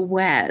was it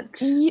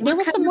wet? There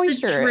was some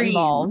moisture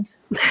involved.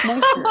 There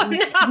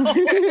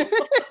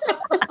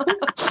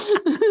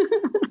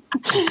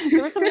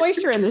was some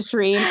moisture in this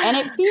dream, and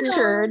it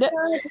featured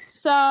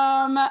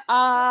some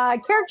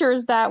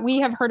characters that we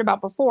have heard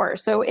about before.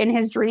 So in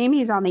his dream,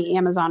 he's on the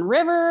Amazon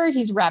River.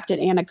 He's wrapped in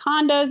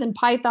anacondas and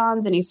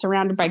pythons, and he's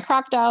surrounded by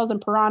crocodiles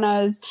and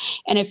piranhas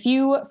and a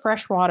few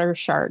freshwater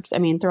sharks. I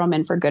mean, throw them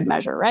in for good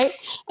measure, right?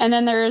 And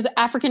then there's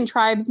African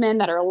tribesmen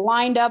that are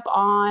lined up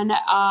on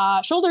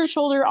shoulder to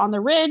shoulder on the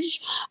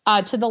ridge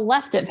to the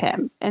left of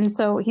him. And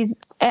so he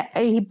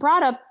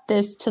brought up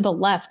this to the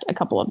left a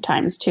couple of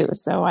times too.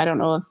 So I don't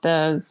know if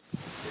the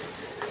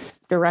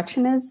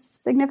direction is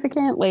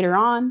significant later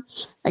on.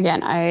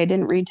 Again, I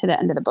didn't read to the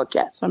end of the book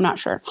yet, so I'm not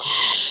sure.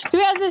 So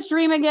he has this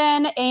dream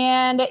again,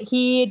 and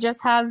he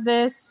just has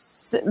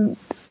this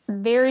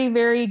very,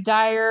 very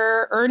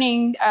dire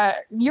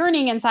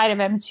yearning inside of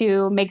him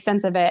to make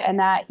sense of it, and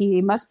that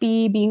he must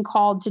be being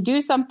called to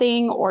do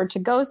something or to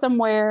go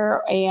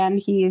somewhere, and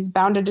he's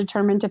bound and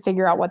determined to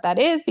figure out what that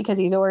is because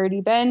he's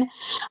already been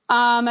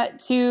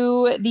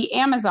to the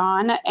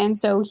Amazon. And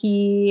so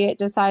he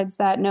decides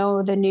that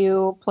no, the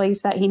new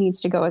place that he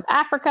needs to go is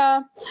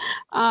Africa.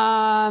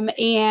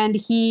 And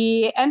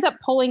he ends up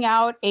pulling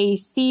out a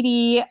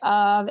CD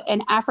of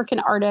an African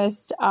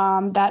artist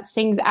that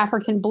sings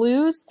African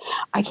blues.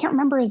 I can't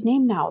remember his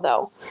name now,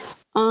 though.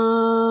 Was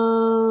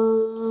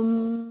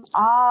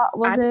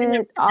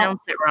it?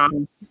 Pronounce it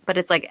wrong, but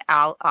it's like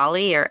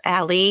Ali or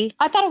Ali.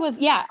 I thought it was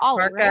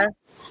Ali. Farka. Right?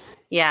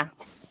 Yeah.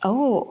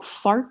 Oh,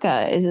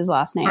 Farka is his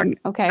last name.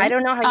 Okay. I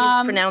don't know how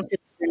you pronounce it,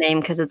 the name,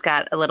 because it's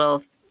got a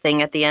little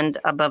thing at the end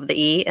above the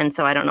E, and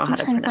so I don't know how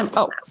to pronounce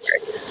it.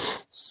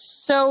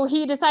 So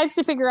he decides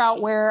to figure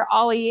out where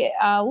Ali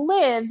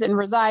lives and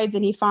resides,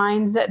 and he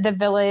finds the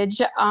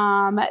village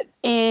up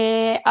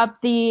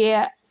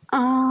the.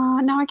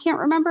 Now I can't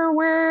remember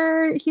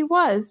where he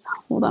was.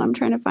 Hold on, I'm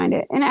trying to find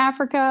it. In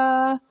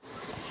Africa.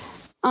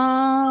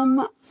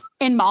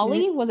 In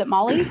Mali? Was it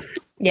Mali?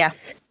 Yeah.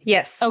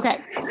 Yes.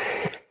 Okay.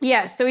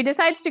 Yeah. So he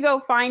decides to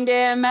go find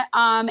him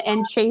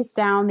and chase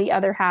down the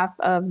other half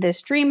of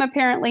this dream,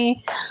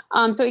 apparently.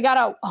 So he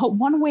got a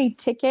one-way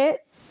ticket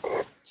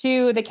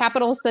to the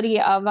capital city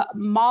of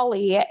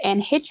Mali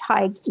and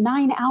hitchhiked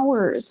 9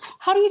 hours.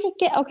 How do you just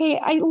get, okay,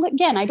 I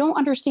don't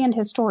understand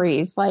his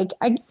stories. Like,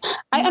 I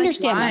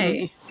understand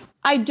them.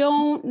 I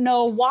don't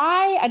know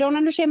why. I don't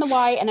understand the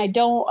why, and I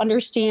don't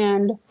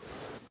understand.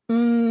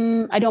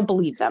 I don't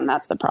believe them.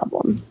 That's the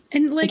problem.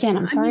 And like, again,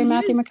 I'm sorry,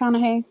 Matthew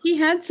McConaughey. He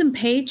had some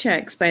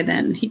paychecks by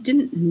then. He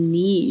didn't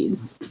need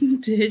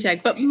to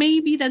hitchhike, but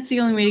maybe that's the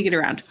only way to get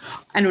around.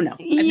 I don't know.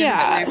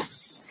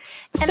 Yes.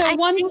 So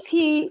once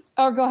go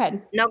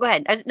ahead. No, go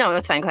ahead. No,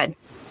 it's fine. Go ahead.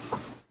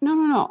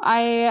 No.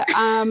 I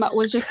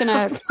was just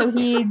gonna. So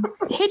he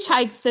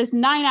hitchhikes this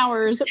 9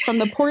 hours from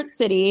the port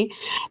city,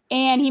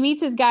 and he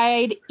meets his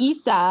guide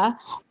Issa,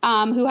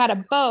 who had a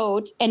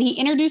boat, and he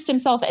introduced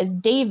himself as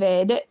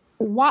David.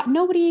 What?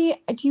 Nobody?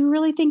 Do you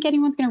really think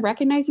anyone's gonna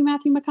recognize you,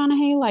 Matthew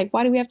McConaughey? Like,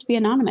 why do we have to be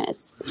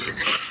anonymous?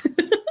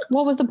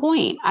 What was the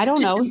point? I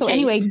don't know. So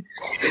anyway,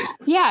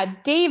 yeah,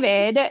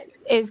 David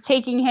is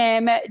taking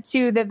him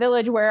to the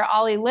village where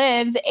Ali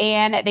lives,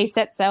 and they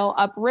set sail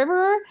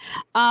upriver.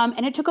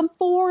 And it took them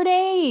 4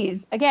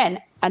 days. Again,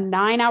 a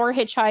 9 hour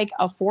hitchhike,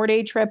 a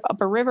 4-day trip up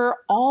a river,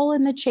 all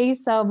in the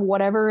chase of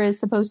whatever is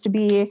supposed to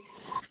be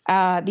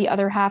the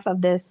other half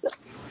of this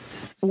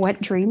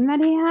wet dream that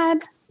he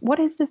had. What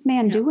is this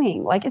man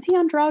doing? Like, is he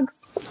on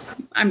drugs?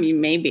 I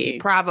mean, maybe.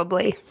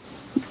 Probably.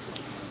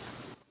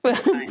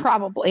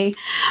 Probably.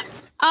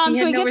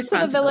 So he gets to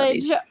the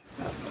village.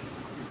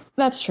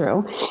 That's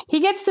true. He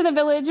gets to the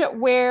village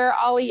where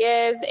Ali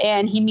is,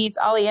 and he meets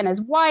Ali and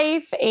his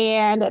wife,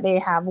 and they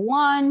have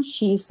lunch.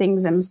 She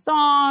sings him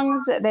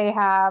songs. They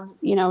have,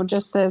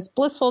 just this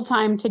blissful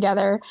time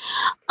together.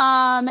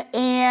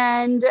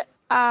 And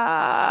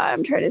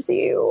I'm trying to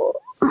see.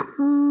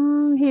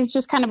 He's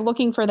just kind of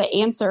looking for the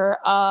answer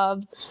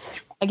of,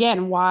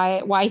 again,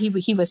 why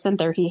he was sent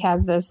there. He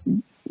has this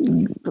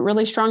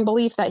really strong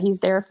belief that he's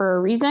there for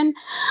a reason.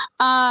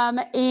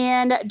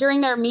 And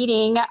during their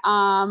meeting,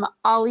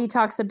 Ali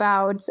talks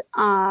about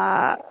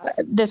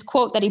this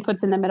quote that he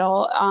puts in the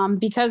middle,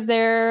 because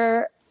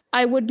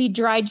I would be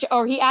dried,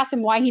 or he asked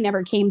him why he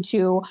never came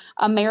to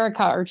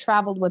America or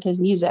traveled with his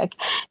music.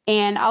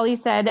 And Ali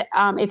said,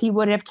 if he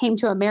would have came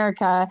to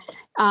America,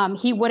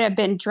 he would have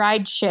been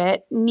dried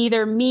shit.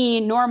 Neither me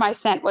nor my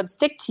scent would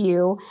stick to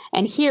you.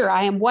 And here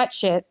I am wet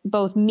shit.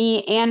 Both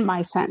me and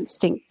my scent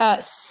stick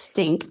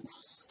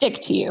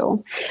to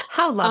you.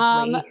 How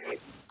lovely.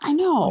 I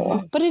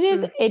know, but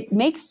it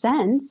makes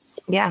sense.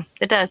 Yeah,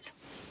 it does.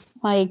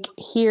 Like,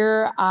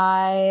 here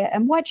I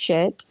am wet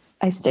shit.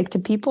 I stick to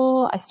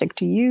people. I stick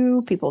to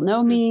you. People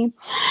know me.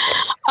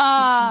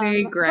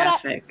 Very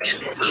graphic.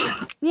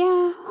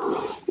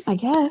 I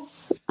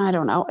guess. I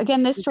don't know.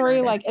 Again, this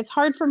story, like, it's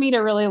hard for me to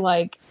really,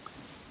 like,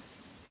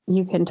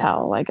 you can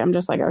tell. Like, I'm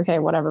just like, okay,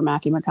 whatever,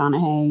 Matthew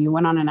McConaughey. You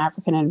went on an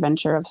African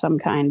adventure of some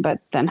kind,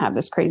 but then have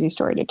this crazy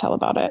story to tell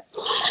about it.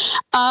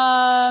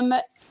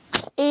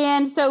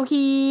 And so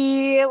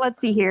let's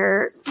see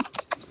here.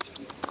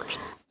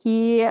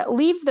 He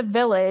leaves the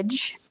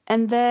village,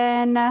 and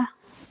then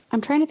I'm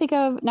trying to think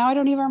of, now I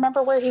don't even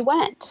remember where he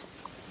went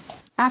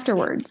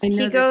afterwards. I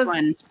know this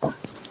one.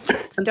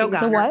 The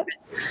what?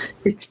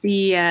 It's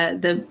the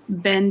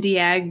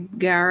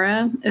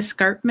Bandiagara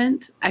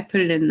escarpment. I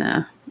put it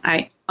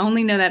I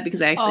only know that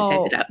because I actually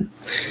typed it up.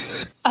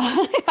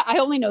 I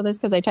only know this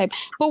because I typed.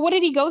 But what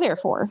did he go there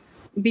for?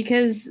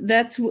 because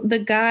that's the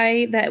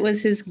guy that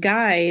was his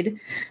guide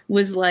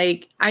was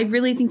like, I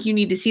really think you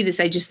need to see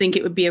this. I just think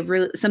it would be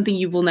something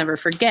you will never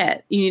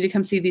forget. You need to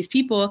come see these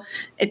people.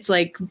 It's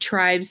like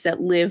tribes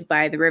that live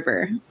by the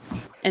river.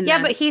 And yeah,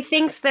 but he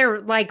thinks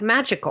they're like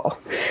magical.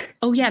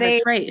 Oh yeah,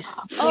 that's right.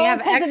 They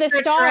have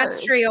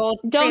extraterrestrial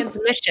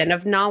transmission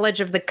of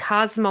knowledge of the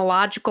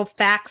cosmological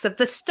facts of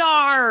the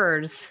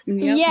stars.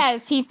 Yep.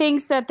 Yes, he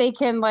thinks that they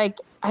can like.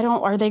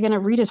 Are they going to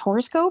read his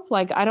horoscope?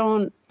 Like, I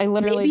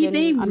literally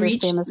didn't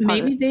understand this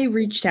part. Maybe they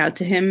reached out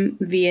to him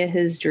via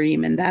his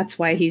dream, and that's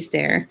why he's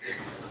there.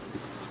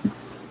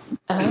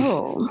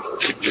 Oh,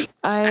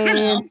 I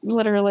know.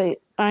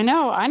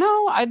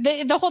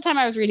 The whole time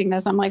I was reading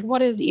this, I'm like,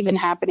 what is even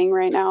happening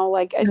right now?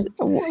 Like,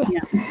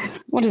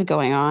 what is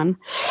going on?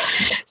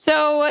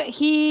 So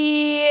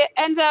he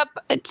ends up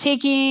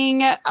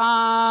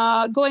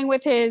going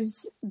with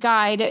his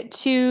guide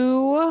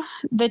to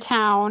the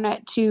town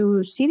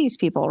to see these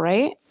people,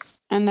 right?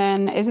 And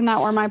then isn't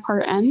that where my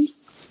part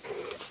ends?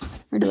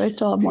 Or do I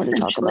still have more to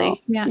talk about?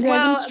 Yeah.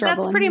 Well,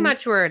 that's pretty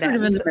much where it ends. Sort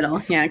of in the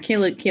middle. Yeah,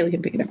 Kayla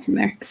can pick it up from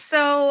there.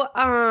 So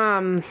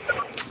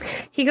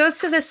he goes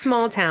to this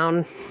small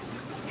town.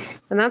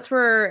 And that's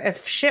where,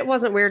 if shit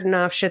wasn't weird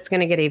enough, shit's going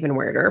to get even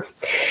weirder.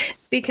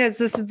 Because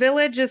this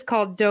village is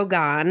called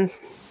Dogon.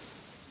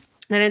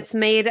 And it's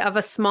made of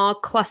a small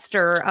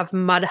cluster of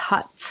mud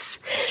huts.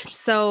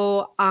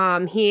 So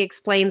he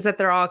explains that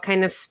they're all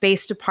kind of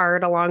spaced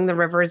apart along the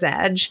river's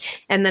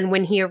edge. And then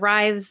when he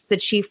arrives, the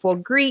chief will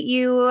greet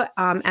you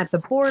at the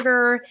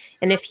border.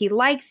 And if he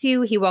likes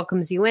you, he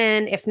welcomes you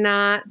in. If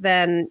not,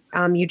 then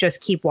you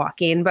just keep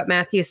walking. But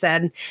Matthew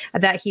said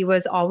that he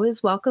was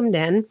always welcomed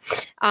in.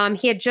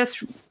 He had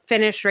just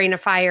finished Reign of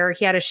Fire.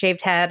 He had a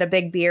shaved head, a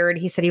big beard.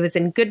 He said he was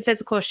in good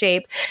physical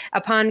shape.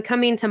 Upon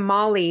coming to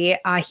Mali,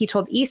 he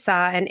told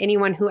Issa and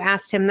anyone who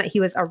asked him that he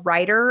was a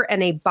writer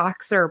and a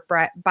boxer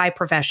by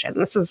profession.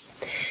 This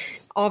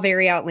is all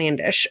very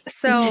outlandish.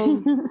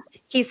 So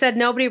he said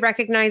nobody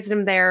recognized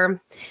him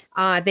there.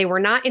 They were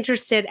not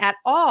interested at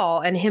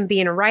all in him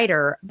being a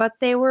writer, but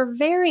they were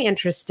very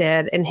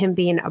interested in him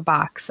being a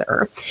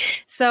boxer.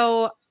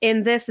 So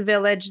in this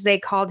village, they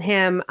called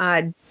him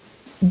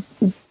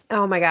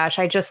oh my gosh,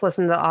 I just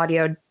listened to the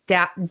audio.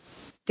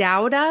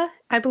 Dauda,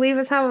 I believe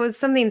is how it was,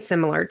 something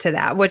similar to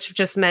that, which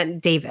just meant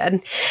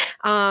David.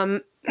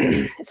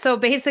 So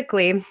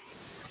basically,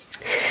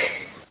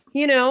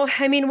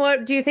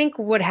 what do you think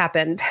would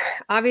happen?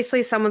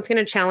 Obviously, someone's going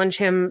to challenge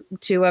him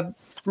to a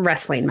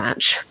wrestling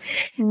match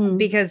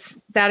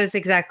because that is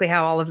exactly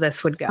how all of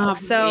this would go.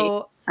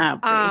 So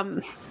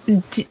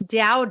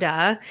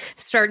Dauda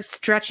starts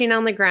stretching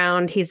on the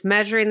ground. He's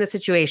measuring the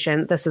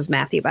situation. This is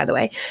Matthew, by the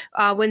way.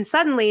 When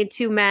suddenly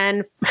two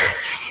men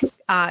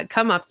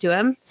come up to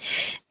him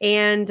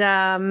and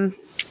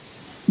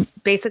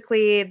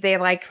basically they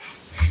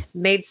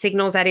made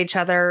signals at each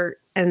other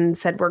and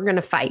said, "We're going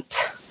to fight."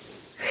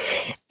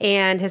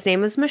 And his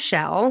name was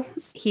Michelle.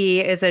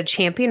 He is a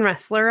champion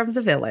wrestler of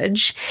the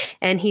village.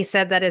 And he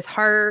said that his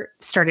heart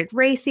started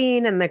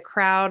racing and the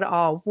crowd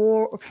all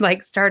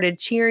started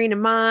cheering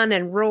him on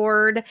and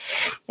roared.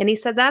 And he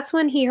said that's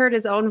when he heard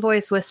his own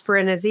voice whisper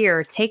in his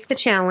ear, "Take the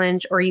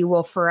challenge or you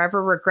will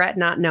forever regret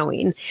not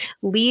knowing.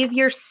 Leave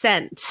your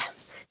scent."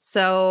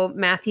 So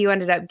Matthew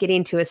ended up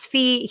getting to his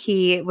feet.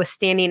 He was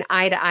standing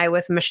eye to eye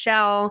with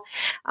Michelle.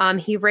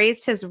 He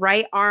raised his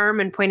right arm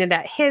and pointed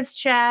at his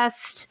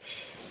chest.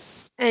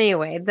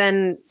 Anyway,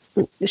 then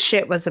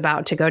shit was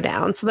about to go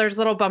down. So there's a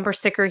little bumper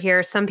sticker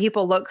here. Some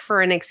people look for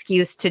an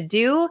excuse to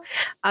do.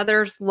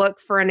 Others look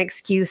for an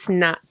excuse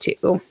not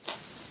to.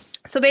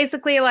 So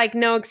basically,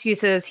 no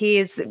excuses.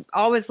 He's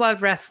always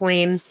loved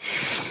wrestling.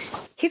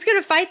 He's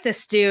going to fight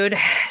this dude.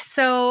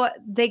 So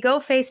they go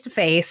face to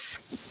face.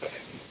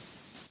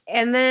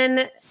 And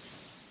then,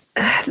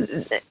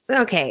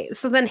 okay,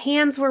 so then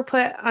hands were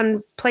put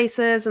on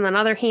places and then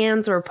other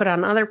hands were put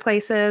on other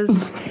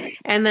places.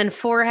 And then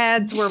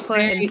foreheads were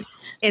put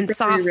in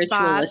soft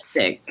spots.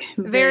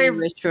 Very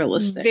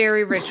ritualistic.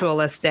 Very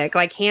ritualistic.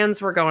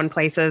 Hands were going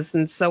places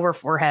and so were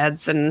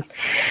foreheads. And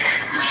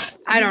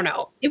I don't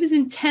know. It was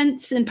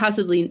intense and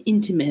possibly an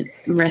intimate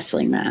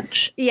wrestling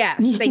match.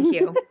 Yes, thank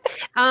you.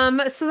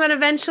 So then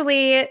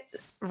eventually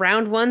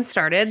round one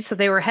started. So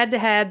they were head to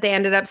head. They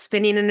ended up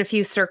spinning in a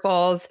few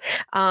circles.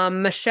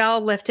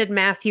 Michelle lifted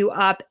Matthew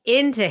up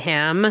into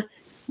him.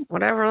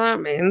 Whatever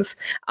that means.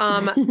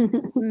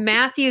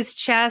 Matthew's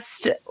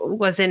chest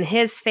was in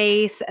his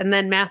face, and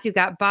then Matthew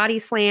got body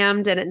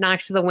slammed, and it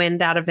knocked the wind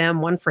out of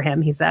him. One for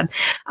him, he said.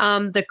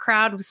 The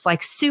crowd was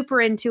super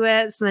into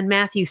it. So then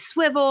Matthew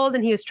swiveled,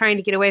 and he was trying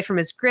to get away from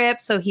his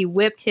grip. So he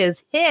whipped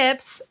his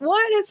hips.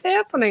 What is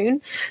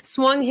happening?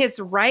 Swung his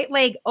right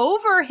leg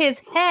over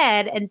his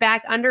head and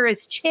back under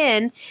his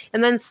chin,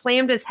 and then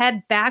slammed his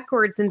head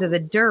backwards into the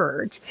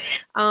dirt.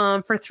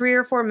 For 3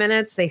 or 4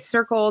 minutes, they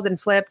circled and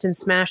flipped and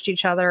smashed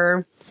each other. What's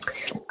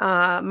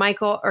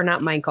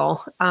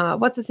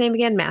his name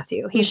again?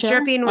 Matthew. He's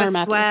dripping with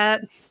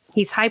sweat.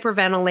 He's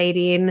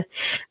hyperventilating.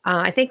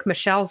 I think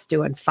Michelle's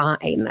doing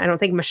fine. I don't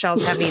think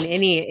Michelle's having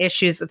any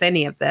issues with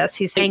any of this.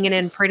 He's hanging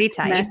in pretty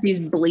tight. Matthew's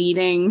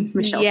bleeding.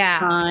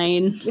 Michelle's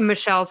fine.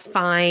 Michelle's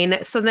fine.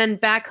 So then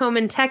back home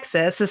in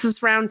Texas, this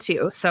is round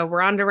 2. So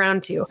we're on to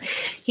round 2.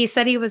 He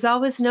said he was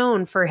always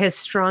known for his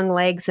strong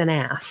legs and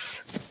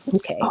ass.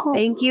 Okay.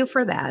 Thank you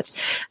for that.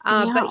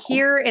 But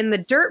here in the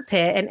dirt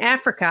pit in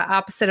Africa,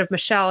 opposite of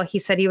Michelle, he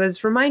said he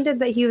was reminded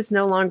that he was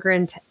no longer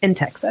in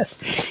Texas.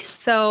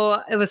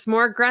 So it was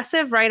more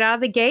aggressive right out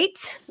of the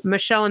gate.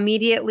 Michelle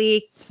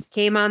immediately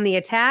came on the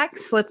attack,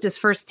 slipped his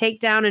first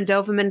takedown, and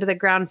dove him into the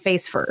ground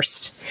face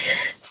first.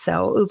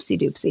 So oopsie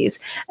doopsies.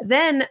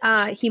 Then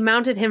he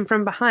mounted him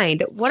from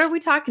behind. What are we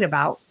talking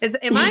about?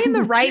 Am I in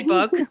the right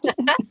book?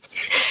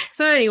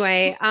 So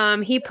anyway,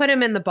 he put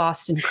him in the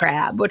Boston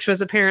Crab, which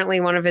was apparently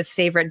one of his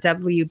favorite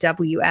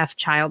WWF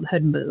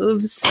childhood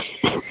moves.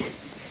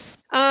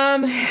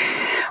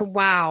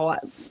 Wow.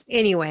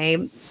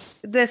 Anyway,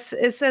 it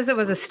says it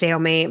was a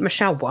stalemate.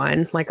 Michelle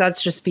won. Like,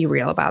 let's just be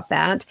real about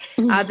that.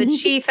 The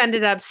chief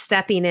ended up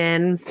stepping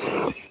in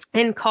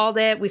and called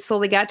it. We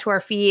slowly got to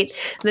our feet.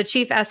 The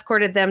chief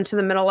escorted them to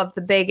the middle of the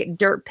big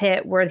dirt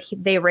pit where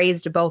they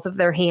raised both of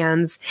their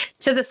hands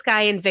to the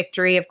sky in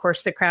victory. Of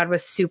course, the crowd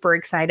was super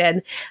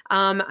excited.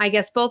 I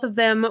guess both of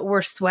them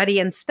were sweaty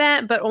and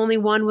spent, but only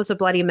one was a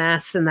bloody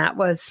mess, and that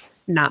was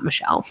not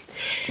Michelle.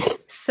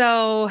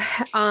 So,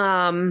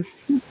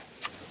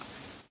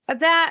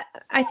 that,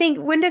 I think,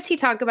 when does he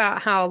talk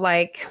about how,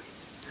 like,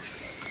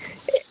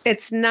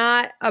 it's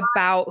not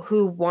about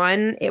who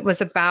won, it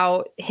was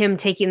about him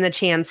taking the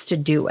chance to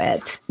do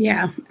it.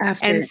 Yeah.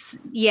 After.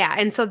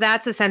 And so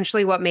that's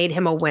essentially what made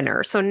him a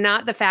winner. So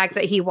not the fact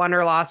that he won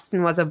or lost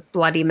and was a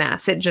bloody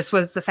mess. It just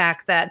was the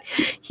fact that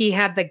he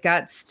had the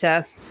guts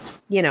to,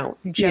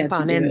 jump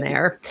on in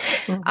there.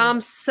 Mm-hmm.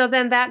 So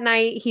then that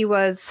night he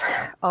was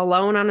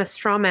alone on a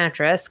straw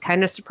mattress.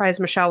 Kind of surprised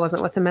Michelle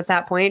wasn't with him at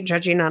that point,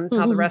 judging on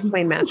how the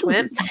wrestling match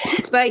went.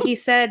 But he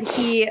said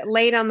he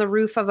laid on the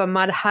roof of a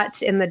mud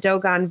hut in the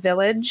Dogon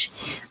village,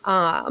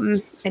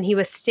 and he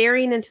was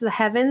staring into the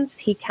heavens.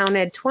 He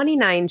counted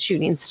 29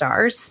 shooting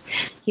stars.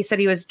 He said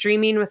he was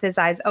dreaming with his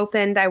eyes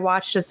opened. I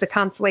watched as the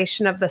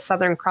constellation of the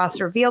Southern Cross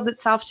revealed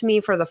itself to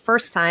me for the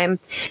first time,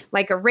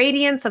 like a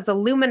radiance of the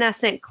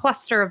luminescent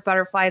cluster of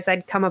butterflies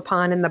I'd come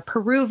upon in the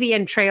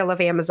Peruvian Trail of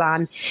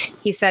Amazon.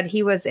 He said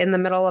he was in the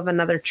middle of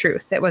another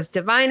truth. It was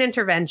divine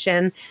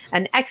intervention,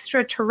 an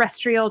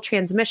extraterrestrial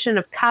transmission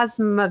of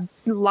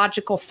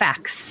cosmological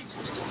facts.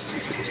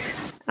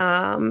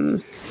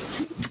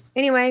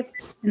 Anyway.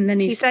 And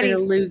then he spit a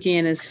loogie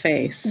in his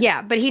face.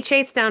 Yeah, but he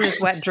chased down his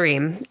wet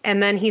dream.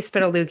 And then he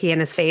spit a loogie in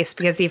his face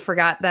because he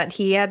forgot that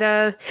he had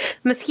a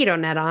mosquito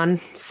net on.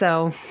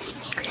 So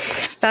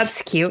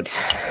that's cute.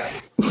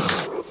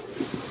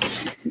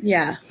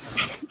 Yeah.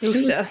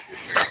 That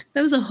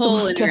was a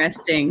whole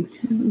interesting.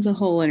 It was a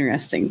whole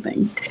interesting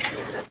thing.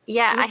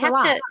 Yeah, I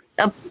have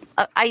to.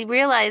 I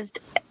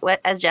realized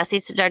as Jesse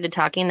started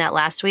talking that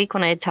last week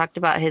when I talked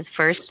about his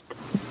first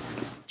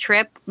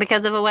trip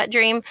because of a wet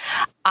dream,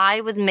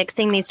 I was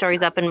mixing these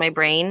stories up in my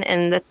brain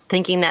and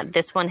thinking that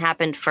this one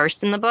happened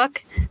first in the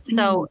book.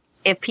 So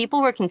if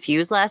people were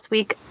confused last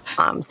week,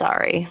 I'm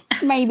sorry.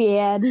 My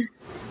bad.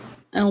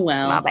 Oh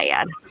well. My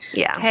bad.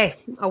 Yeah. Hey,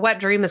 a wet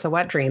dream is a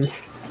wet dream.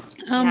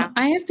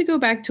 I have to go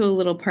back to a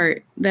little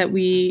part that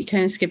we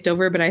kind of skipped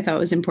over, but I thought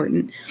was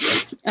important.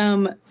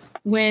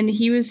 When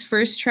he was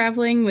first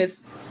traveling with,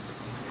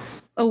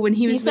 when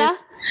he was Lisa?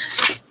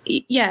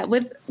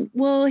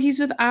 He's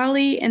with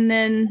Ali, and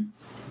then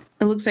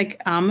it looks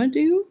like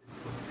Amadou.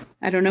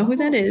 I don't know who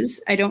that is.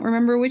 I don't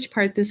remember which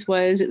part this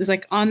was. It was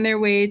like on their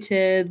way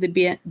to the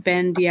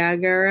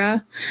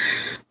Bandiagara.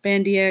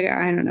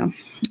 I don't know.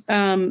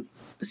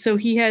 So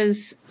he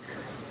has,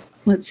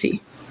 let's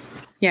see.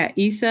 Yeah,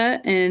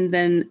 Issa, and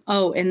then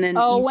Issa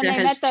when they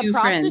has met the two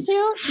prostitute?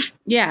 friends.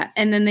 Yeah,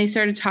 and then they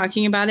started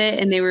talking about it,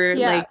 and they were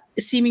like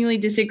seemingly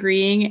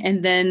disagreeing,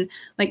 and then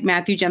like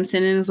Matthew jumps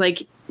in and is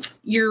like,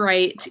 "You're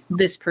right,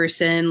 this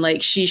person,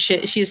 like she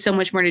has so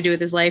much more to do with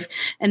his life,"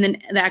 and then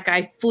that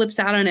guy flips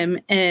out on him,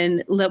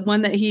 and the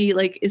one that he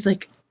like is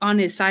like on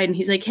his side, and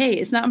he's like, "Hey,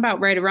 it's not about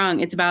right or wrong;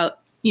 it's about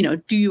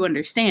do you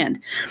understand?"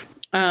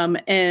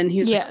 And he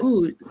was like,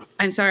 "Ooh,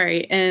 I'm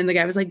sorry." And the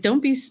guy was like, "Don't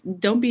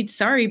be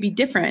sorry, be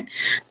different."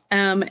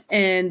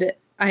 And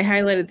I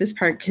highlighted this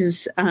part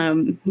because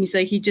he's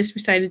like, he just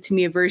recited to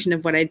me a version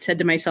of what I'd said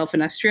to myself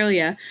in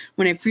Australia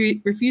when I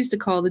refused to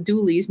call the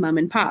Dooleys mom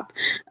and pop.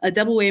 A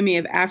double whammy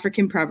of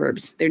African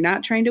proverbs. They're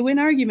not trying to win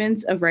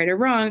arguments of right or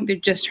wrong. They're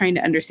just trying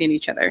to understand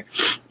each other.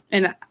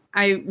 And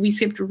we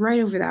skipped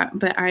right over that,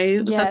 but I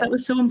thought that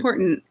was so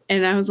important.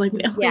 And I was like,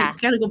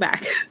 gotta go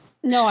back.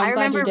 No, I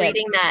remember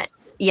reading that.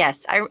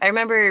 Yes, I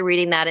remember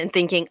reading that and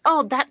thinking,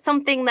 "Oh, that's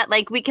something that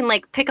like we can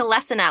like pick a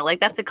lesson out. Like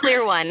that's a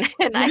clear one."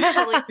 And I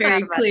totally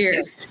very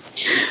clear.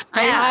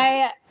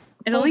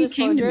 It only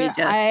came to me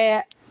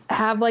just.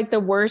 have like the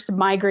worst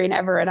migraine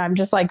ever, and I'm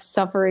just like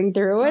suffering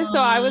through it. So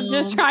I was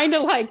just trying to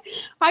like,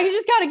 I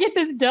just got to get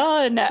this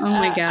done. Oh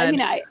my God. I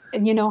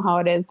mean, you know how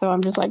it is. So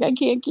I'm just like, I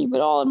can't keep it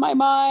all in my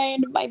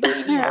mind. My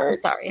baby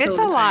hurts. Sorry. It's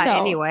a lot So-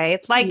 anyway.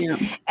 It's like,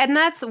 and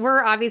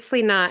we're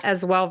obviously not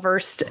as well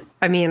versed.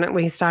 I mean, at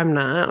least I'm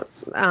not,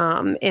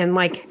 in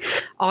like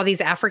all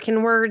these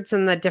African words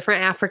and the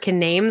different African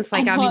names.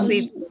 Like,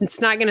 obviously, it's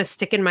not going to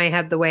stick in my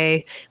head the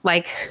way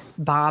like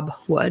Bob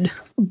would.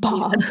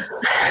 Bob.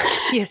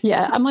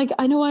 Yeah. I'm like,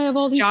 I know I have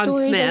all these John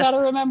stories. Smith. I got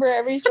to remember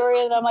every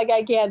story. And I'm like,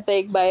 I can't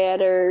think. My head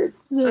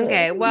hurts.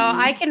 Okay, well,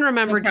 I can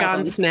remember No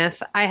problem. John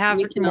Smith. I have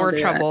We can all more do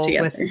that trouble with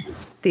together.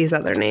 these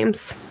other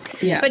names.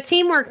 Yeah. But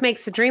teamwork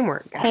makes the dream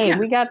work. Hey, Yeah.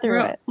 we got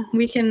through it.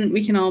 We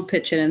can all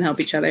pitch in and help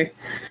each other.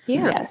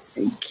 Yeah.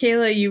 Yes.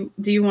 Kayla,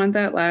 do you want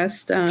that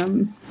last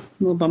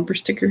little bumper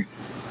sticker?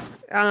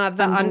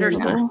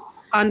 The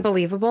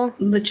unbelievable.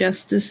 The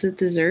justice it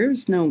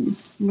deserves? No.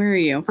 Where are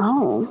you?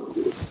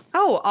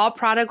 Oh, all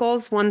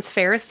prodigals, one's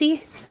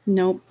Pharisee.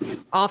 Nope.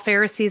 All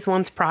Pharisees,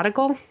 one's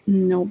prodigal.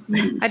 Nope.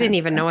 I didn't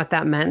even know what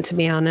that meant, to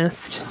be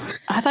honest.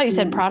 I thought you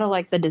said Prada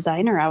like the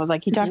designer. I was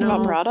like, you talking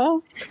about No. Prada?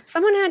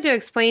 Someone had to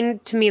explain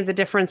to me the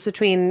difference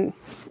between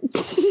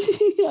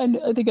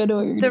I think I know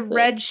what you're the going to say.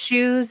 red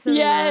shoes and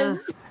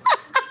Yes.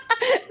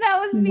 That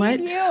was me What?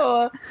 and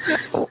you.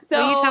 So,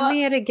 Will you tell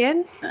me it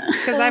again?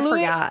 Because I Louis-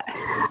 forgot.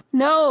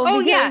 No. Oh,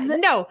 yeah. because-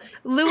 No.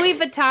 Louis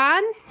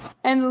Vuitton.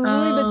 And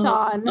Louis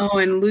Vuitton. Oh,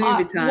 and Louis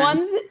Vuitton.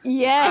 One's, I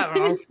yes.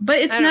 don't know. But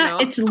it's I don't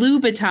not. know. It's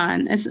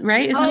Louboutin,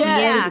 right? It's Oh, not yeah.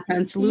 Louis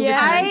Vuitton. It's Louis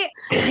Yeah. Vuitton.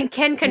 I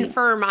can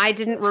confirm I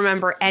didn't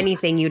remember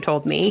anything you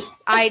told me.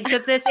 I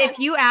took this. If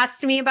you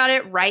asked me about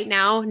it right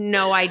now,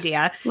 no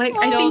idea. Like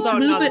I I think don't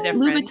know the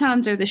difference.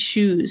 Louboutins are the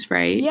shoes,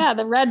 right? Yeah,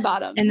 the red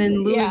bottom. And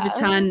then Louis Yeah.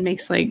 Vuitton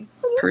makes like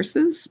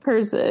purses.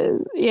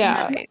 Purses.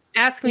 Yeah. Okay.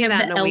 Ask me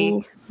that in a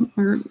week.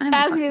 Or, I don't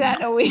Ask fucking me that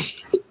in a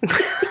week.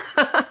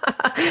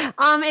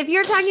 If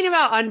you're talking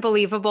about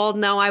unbelievable,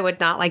 no, I would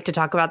not like to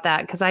talk about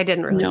that because I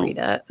didn't really No. read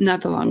it.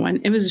 Not the long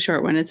one. It was a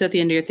short one. It's at the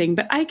end of your thing,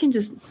 but I'm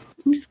just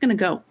gonna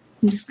go.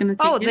 I'm just gonna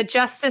take The it.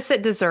 justice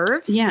it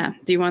deserves. Yeah.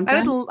 Do you want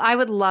that? I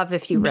would love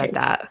if you read Okay.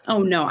 that.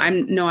 Oh no,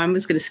 I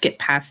was gonna skip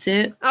past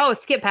it. Oh,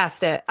 skip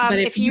past it. But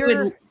if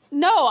you're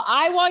No,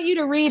 I want you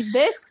to read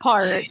this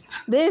part.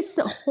 This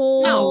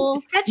whole.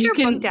 set you your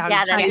can- book down.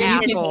 Yeah, that's you in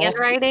his asshole.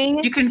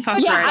 handwriting. You can fuck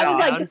Yeah, right I was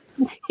off.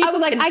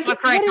 like, I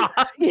Fuck can't. right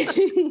What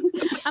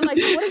is, I'm like,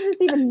 what does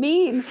this even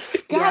mean?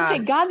 God, Yeah.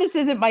 thank God this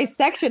isn't my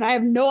section. I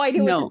have no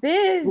idea No, what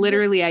this is.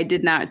 literally, I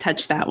did not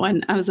touch that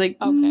one. I was like,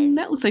 Okay.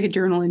 that looks like a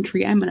journal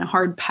entry. I'm gonna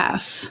hard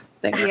pass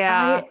there.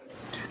 Yeah.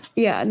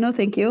 Yeah, no,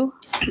 thank you.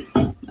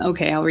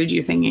 Okay, I'll read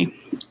you thingy.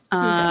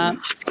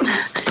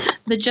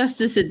 The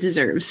justice it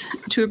deserves.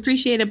 To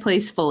appreciate a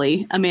place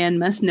fully, a man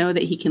must know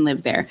that he can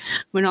live there.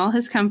 When all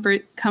his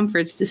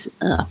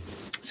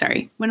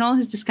when all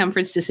his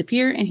discomforts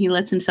disappear and he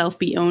lets himself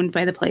be owned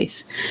by the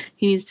place.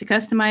 He needs to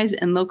customize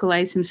and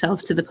localize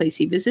himself to the place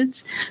he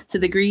visits to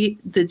the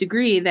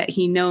degree that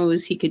he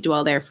knows he could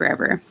dwell there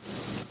forever.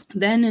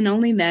 Then and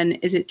only then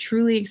is it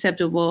truly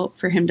acceptable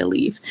for him to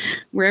leave.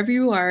 Wherever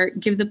you are,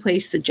 give the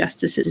place the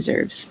justice it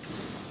deserves.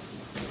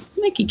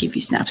 I could give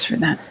you snaps for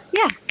that.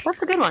 Yeah,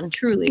 that's a good one.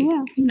 Truly.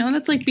 Yeah. You know,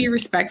 that's like be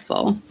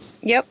respectful.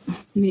 Yep.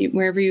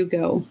 Wherever you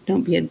go,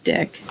 don't be a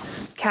dick.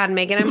 God,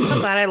 Megan, I'm so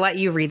glad I let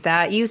you read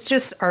that. You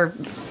killed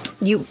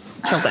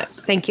it.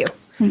 Thank you.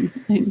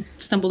 I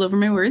stumbled over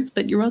my words,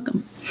 but you're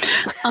welcome.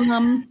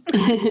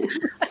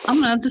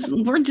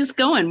 We're just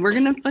going. We're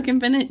gonna fucking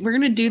finish. We're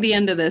gonna do the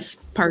end of this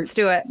part. Let's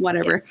do it.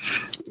 Whatever.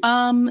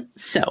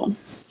 So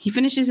he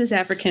finishes his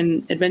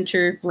African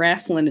adventure.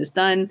 Wrestling is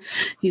done.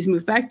 He's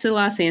moved back to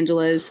Los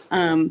Angeles.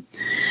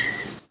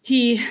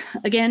 He's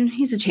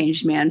a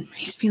changed man.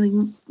 He's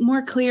feeling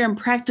more clear and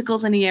practical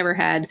than he ever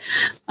had.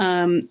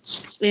 And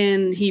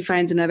he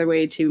finds another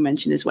way to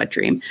mention his wet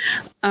dream.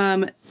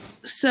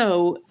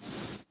 So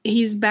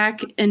he's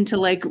back into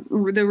like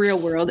the real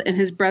world, and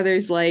his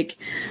brother's like,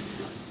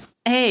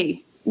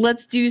 hey,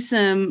 let's do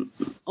some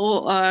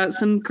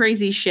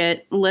crazy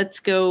shit. Let's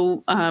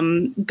go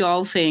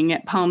golfing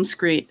at Palm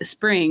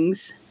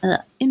Springs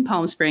in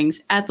Palm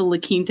Springs at the La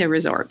Quinta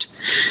Resort.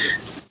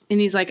 And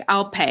he's like,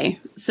 I'll pay.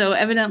 So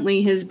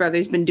evidently his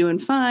brother's been doing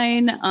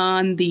fine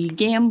on the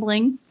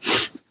gambling.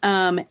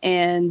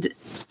 And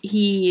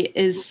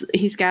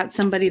he's got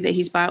somebody that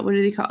he's bought. What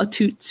do they call a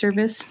toot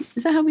service?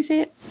 Is that how we say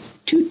it?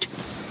 Toot.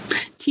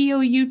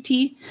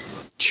 T-O-U-T.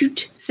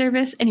 Toot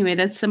service. Anyway,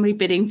 that's somebody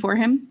bidding for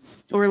him.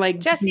 Or like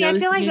Jesse, I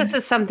feel like this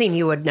is something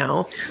you would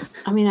know.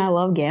 I mean, I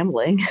love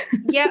gambling.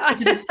 Yeah.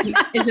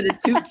 Is it a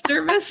toot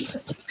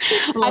service?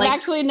 I've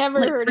actually never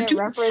heard it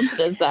referenced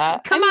as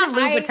that. Come on,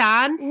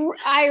 Louboutin.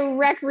 I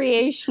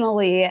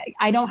recreationally,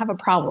 I don't have a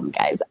problem,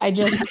 guys. I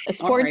just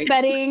sports right.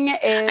 betting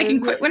is. I can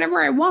quit whenever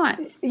I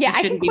want. Yeah, I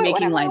I shouldn't can be quit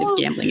making whenever I light of want.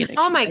 gambling addiction.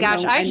 Oh my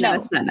gosh, I know should-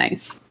 it's not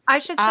nice. I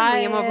should send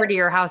Liam over to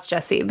your house,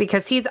 Jesse,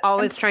 because he's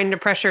always trying to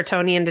pressure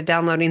Tony into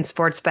downloading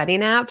sports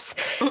betting apps.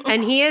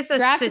 And he is a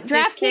statistic.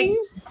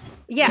 DraftKings.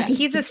 Yeah,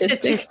 he's a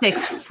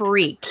statistics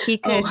freak. He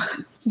could.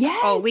 Yes.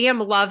 Oh,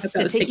 Liam loves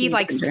statistics. He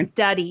like intern.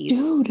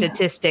 studies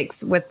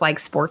statistics with like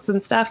sports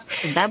and stuff.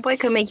 That boy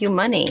could make you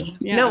money.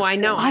 Yeah. No, I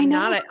know. I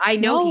know. I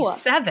know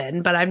he's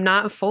 7, but I'm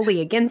not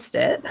fully against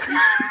it.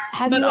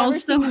 Have But you ever also-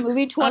 seen the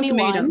movie Also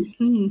made 21?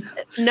 him.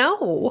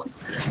 No.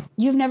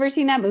 You've never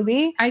seen that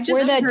movie? I just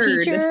where the heard.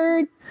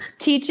 teacher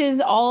teaches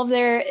all of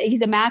their.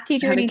 He's a math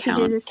teacher How and to he count.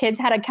 teaches his kids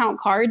how to count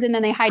cards, and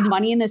then they hide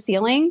money in the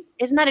ceiling.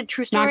 Isn't that a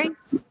true story?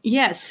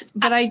 Yes,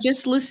 but I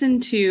just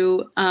listened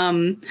to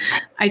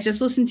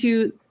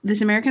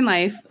This American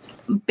Life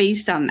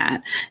based on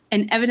that,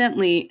 and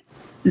evidently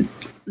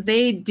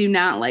they do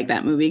not like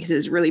that movie because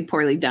it's really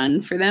poorly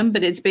done for them.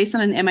 But it's based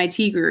on an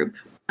MIT group.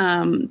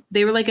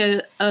 They were like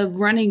a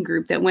running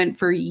group that went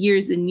for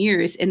years and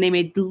years, and they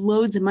made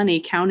loads of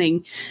money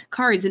counting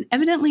cards. And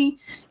evidently,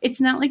 it's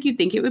not like you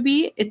think it would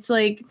be. It's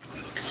like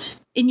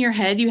in your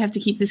head, you have to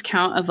keep this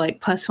count of like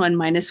 +1,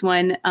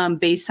 -1,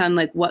 based on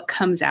like what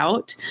comes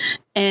out.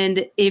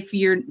 And if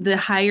the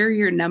higher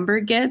your number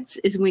gets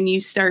is when you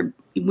start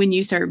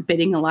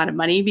bidding a lot of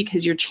money,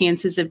 because your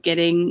chances of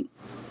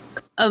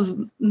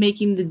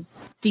making the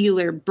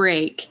dealer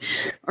break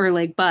or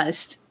like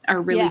bust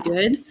are really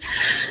good.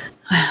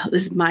 Wow,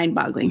 this is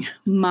mind-boggling.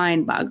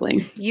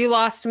 You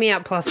lost me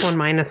at +1,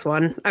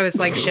 -1. I was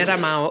like, shit,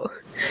 I'm out.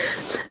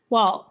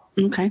 Well,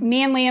 Okay.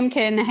 me and Liam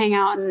can hang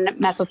out and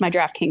mess with my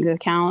DraftKings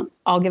account.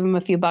 I'll give him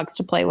a few bucks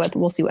to play with.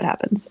 We'll see what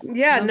happens.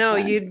 Yeah, no,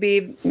 you'd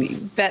be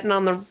betting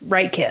on the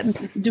right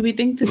kid. Do we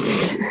think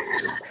this is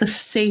a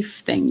safe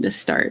thing to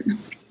start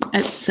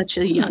at such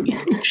a young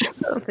age?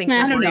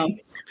 I don't know.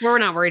 We're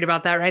not worried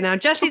about that right now.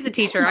 Jesse's a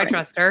teacher. I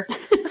trust her.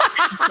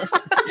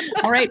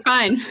 All right,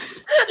 fine.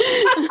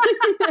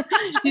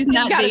 She's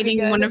not gotta be dating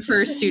good. one of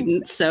her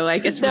students, so I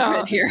guess we're No.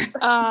 good here.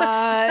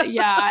 Yeah,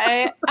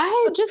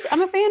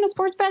 I'm a fan of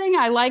sports betting.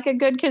 I like a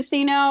good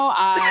casino.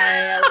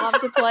 I love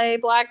to play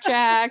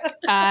blackjack.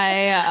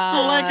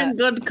 I like a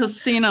good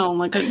casino,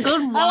 like a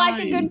good wine. I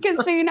like a good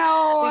casino.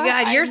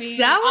 God, you're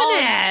selling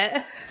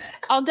it.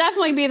 I'll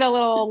definitely be the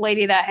little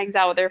lady that hangs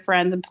out with her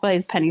friends and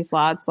plays penny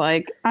slots.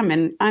 Like I'm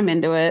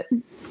into it.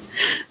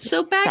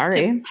 So back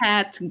Sorry. to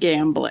Pat's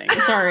gambling.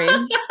 Sorry.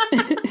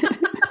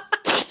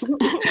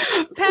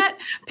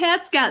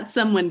 Pat's got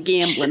someone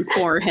gambling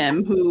for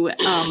him who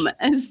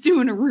is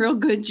doing a real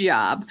good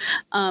job.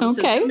 So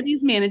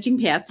somebody's managing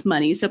Pat's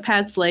money. So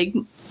Pat's like,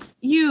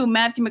 you,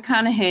 Matthew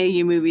McConaughey,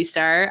 you movie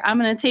star, I'm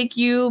going to take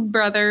you,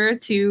 brother,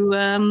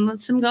 to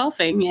some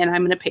golfing, and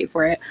I'm going to pay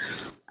for it.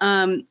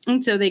 And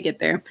so they get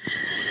there,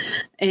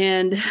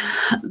 and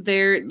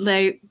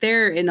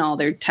they're in all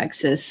their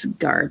Texas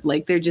garb,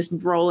 like they're just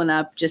rolling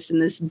up, just in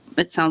this.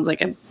 It sounds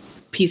like a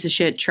piece of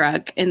shit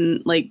truck,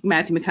 and like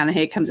Matthew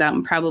McConaughey comes out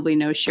in probably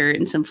no shirt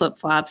and some flip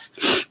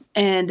flops,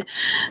 and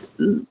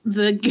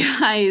the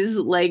guys,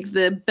 like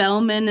the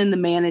bellman and the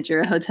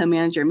manager, hotel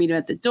manager, meet him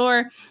at the door,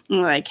 and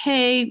they're like,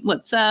 "Hey,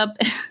 what's up?"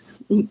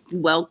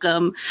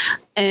 Welcome.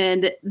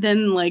 And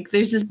then like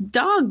there's this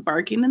dog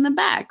barking in the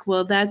back.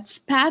 Well, that's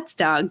Pat's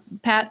dog.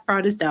 Pat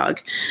brought his dog.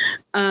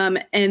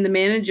 And the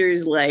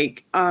manager's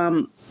like,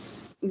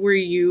 were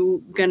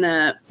you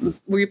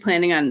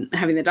planning on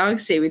having the dog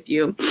stay with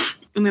you?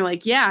 And they're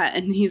like, yeah.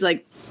 And he's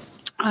like,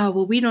 oh,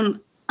 well, we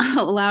don't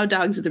allow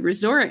dogs at the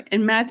resort.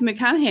 And Matthew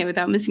McConaughey,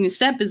 without missing a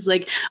step, is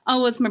like, oh,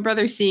 well, it's my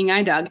brother's seeing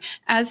eye dog,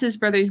 as his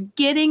brother's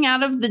getting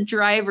out of the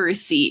driver's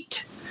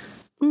seat.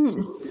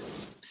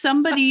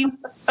 Somebody,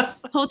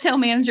 hotel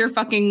manager,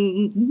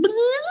 fucking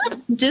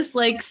just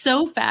like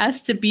so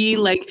fast to be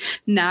like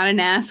not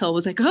an asshole,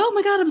 was like, oh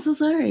my God, I'm so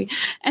sorry.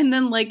 And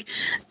then like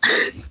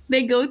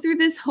they go through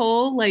this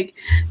whole like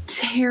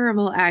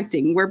terrible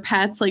acting where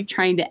Pat's like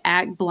trying to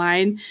act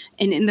blind,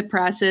 and in the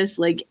process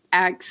like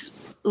acts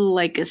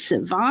like a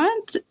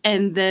savant,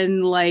 and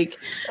then like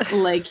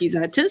he's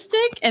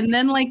autistic, and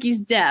then like he's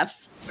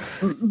deaf,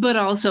 but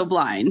also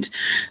blind.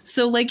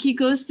 So like he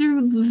goes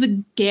through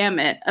the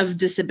gamut of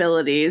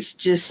disabilities,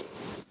 just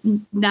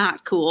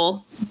not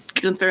cool.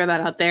 Gonna throw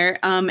that out there.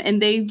 And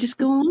they just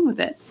go along with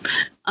it.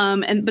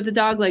 But the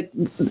dog, like,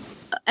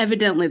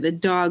 evidently the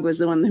dog was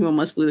the one who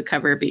almost blew the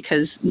cover,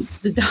 because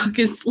the dog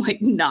is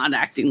like not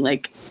acting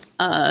like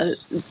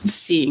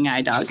seeing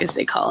eye dog, as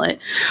they call it.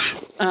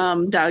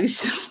 Dog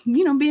is just,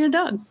 being a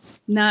dog,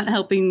 not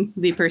helping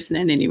the person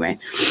in any way,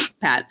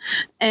 Pat.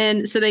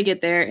 And so they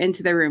get there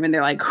into their room and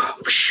they're like,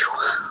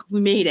 we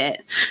made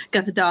it,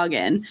 got the dog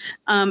in.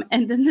 And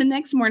then the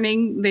next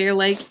morning they're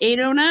like,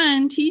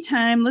 8:09 tea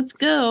time, let's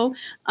go.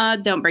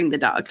 Don't bring the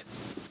dog.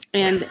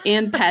 And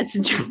Pat's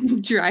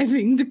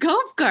driving the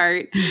golf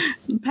cart,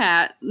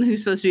 Pat,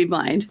 who's supposed to be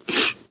blind.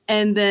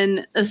 And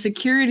then a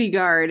security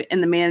guard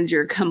and the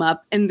manager come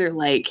up and they're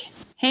like,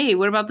 hey,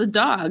 what about the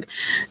dog?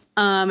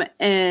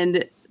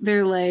 And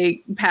they're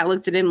like, Pat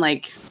looked at him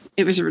like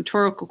it was a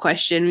rhetorical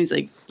question. He's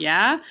like,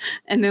 yeah.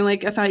 And they're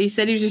like, I thought you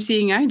said he was your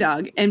seeing eye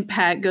dog. And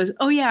Pat goes,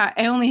 oh yeah,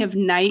 I only have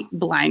night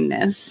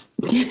blindness.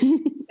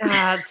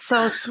 It's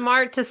so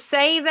smart to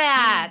say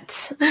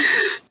that.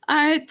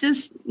 I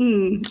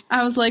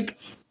was like,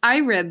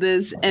 I read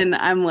this and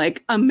I'm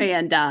like,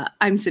 Amanda,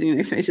 I'm sitting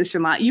next to my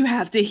sister-in-law. You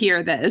have to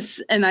hear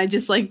this. And I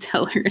just like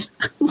tell her,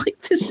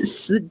 like, this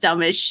is the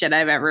dumbest shit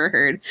I've ever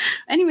heard.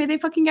 Anyway, they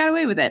fucking got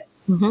away with it.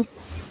 Mm-hmm.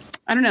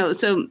 I don't know.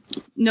 So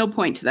no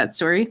point to that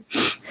story.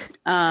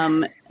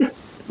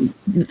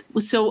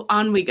 So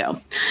on we go.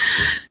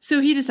 So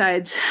he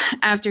decides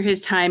after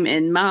his time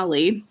in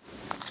Mali,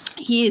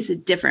 he is a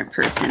different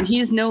person. He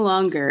is no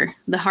longer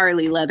the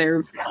Harley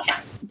leather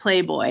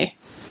playboy.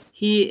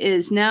 He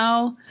is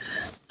now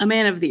a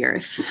man of the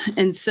earth.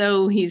 And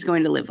so he's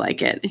going to live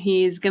like it.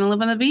 He's going to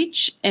live on the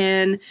beach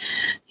and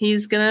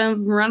he's going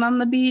to run on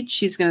the beach.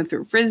 He's going to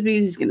throw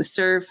frisbees. He's going to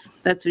surf.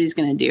 That's what he's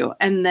going to do.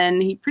 And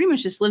then he pretty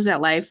much just lives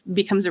that life,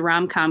 becomes a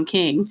rom-com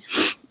king.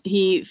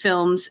 He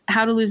films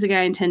How to Lose a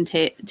Guy in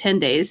 10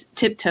 Days,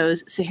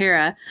 Tiptoes,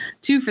 Sahara,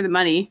 Two for the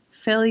Money,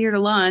 Failure to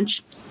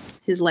Launch,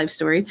 his life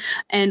story,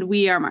 and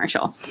We Are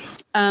Marshall.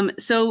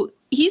 So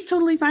he's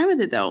totally fine with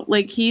it, though.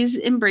 Like, he's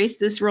embraced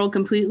this role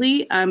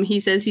completely.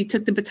 He says he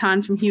took the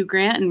baton from Hugh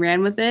Grant and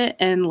ran with it.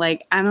 And,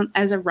 like,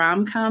 as a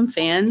rom-com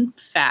fan,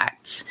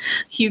 facts.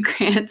 Hugh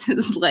Grant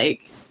is,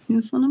 like,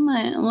 he's one of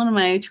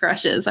my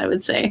crushes, I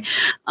would say.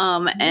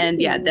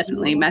 And yeah,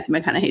 definitely Matthew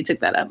McConaughey took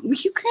that up.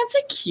 Hugh Grant's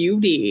a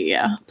cutie.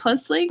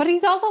 Plus, like, but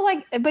he's also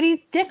like, but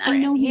he's different. I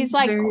know he's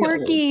like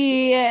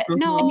quirky. Old.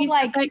 No, and he's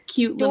like that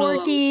cute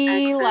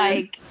dorky.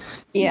 Like,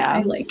 yeah,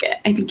 I like it.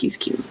 I think he's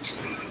cute.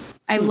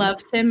 I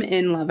loved him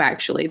in Love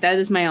Actually. That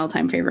is my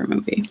all-time favorite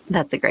movie.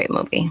 That's a great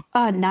movie.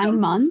 9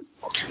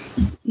 months?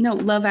 No,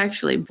 Love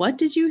Actually. What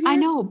did you hear? I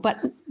know, but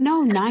no,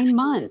 9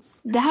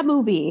 months. That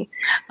movie.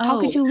 How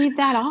could you leave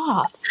that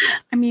off?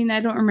 I mean,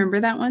 I don't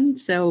remember that one,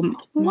 so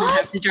what? I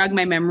have to jog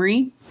my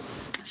memory.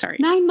 Sorry.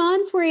 9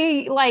 months where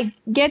he like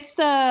gets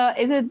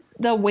is it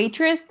the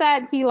waitress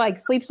that he like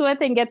sleeps with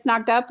and gets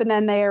knocked up, and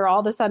then they are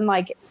all of a sudden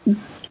like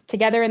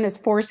together in this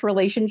forced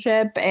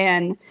relationship,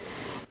 and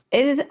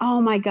it is, oh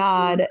my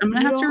God. I'm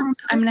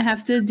gonna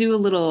have to do a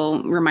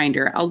little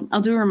reminder. I'll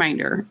do a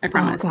reminder. I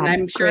promise. God, and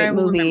I'm sure I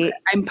will remember.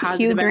 I'm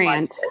positive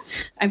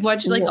I've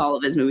watched like all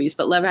of his movies,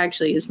 but Love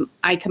Actually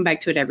I come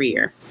back to it every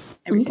year.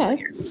 Every single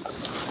year.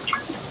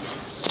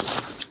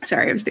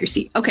 Sorry, I was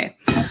thirsty. Okay.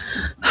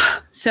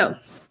 So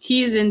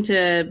he's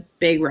into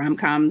big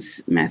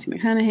rom-coms. Matthew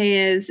McConaughey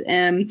is.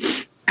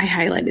 I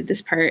highlighted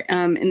this part.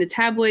 In the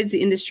tabloids,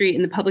 the industry,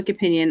 and the public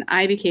opinion,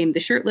 I became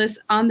the shirtless,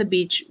 on the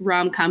beach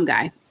rom-com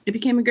guy. It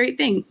became a great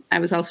thing. I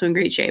was also in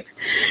great shape.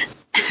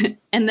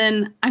 And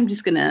then I'm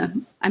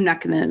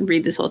not going to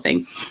read this whole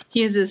thing.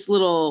 He has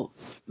the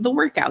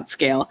workout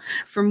scale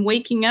from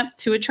waking up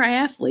to a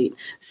triathlete.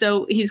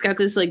 So he's got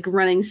this like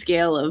running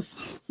scale of,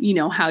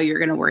 how you're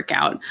going to work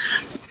out.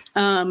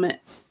 And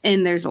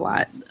there's a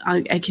lot.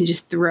 I can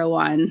just throw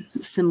on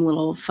some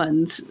little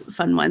fun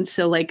ones.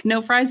 So like,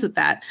 no fries with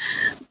that.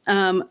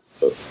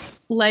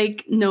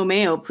 Like, no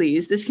mayo,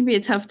 please. This can be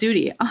a tough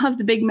duty. I'll have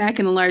the Big Mac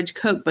and a large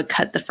Coke, but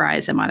cut the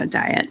fries. I'm on a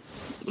diet.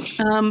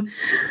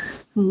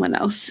 What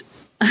else?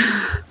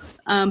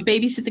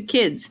 Babysit the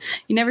kids.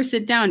 You never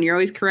sit down. You're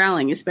always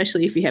corralling,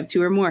 especially if you have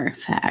 2 or more.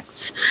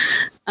 Facts.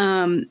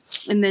 And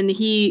then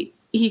he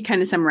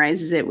kind of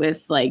summarizes it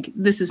with like,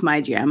 this was my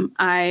jam.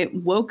 I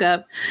woke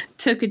up,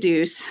 took a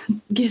deuce,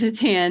 get a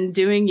tan,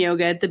 doing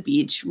yoga at the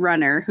beach,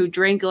 runner who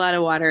drank a lot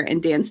of water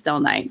and danced all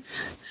night.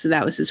 So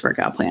that was his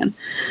workout plan.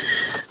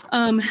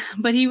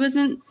 But he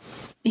wasn't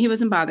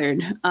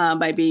bothered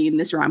by being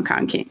this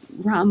rom-com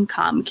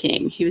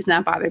king. He was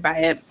not bothered by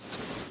it.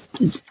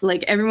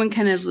 Like, everyone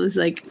kind of was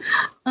like,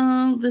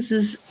 oh, this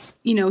is,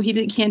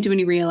 he can't do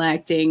any real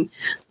acting,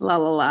 la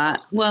la la.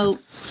 Well,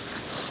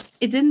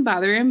 it didn't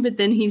bother him, but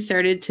then he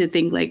started to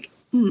think like,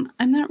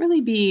 I'm not really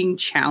being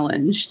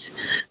challenged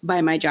by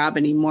my job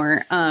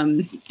anymore.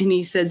 And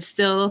he said,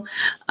 still,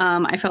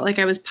 I felt like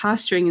I was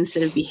posturing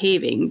instead of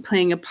behaving,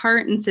 playing a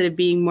part instead of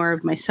being more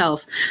of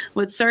myself.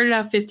 What started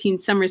off 15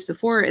 summers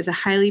before as a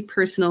highly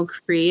personal,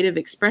 creative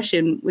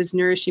expression was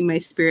nourishing my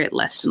spirit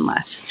less and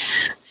less.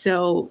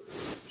 So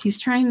he's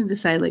trying to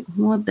decide, like,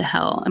 what the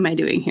hell am I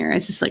doing here?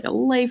 Is this like a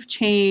life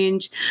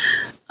change?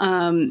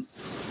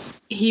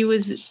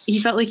 He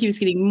felt like he was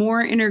getting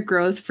more inner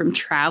growth from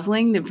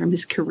traveling than from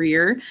his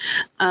career.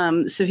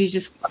 So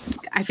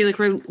I feel like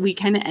we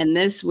kind of end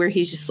this where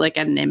he's just like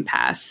at an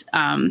impasse.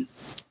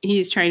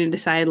 He's trying to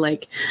decide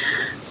like,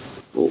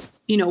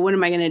 what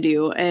am I going to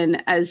do?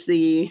 And as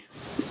the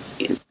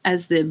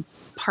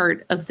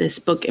part of this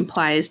book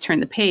implies, Turn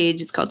the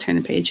Page, it's called Turn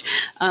the Page.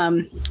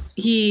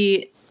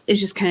 He is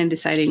just kind of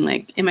deciding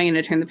like, am I going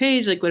to turn the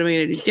page? Like, what am I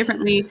going to do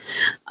differently?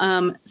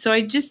 So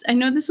I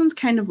know this one's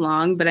kind of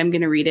long, but I'm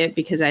going to read it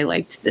because I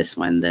liked this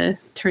one, the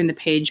Turn the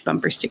Page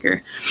bumper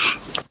sticker.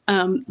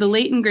 The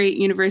late and great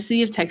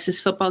University of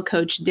Texas football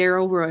coach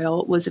Darrell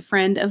Royal was a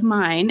friend of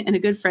mine and a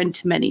good friend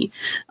to many.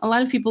 A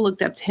lot of people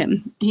looked up to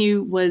him. He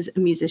was a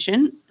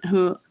musician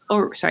who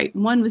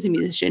One was a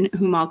musician,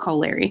 whom I'll call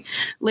Larry.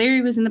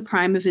 Larry was in the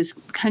prime of his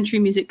country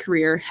music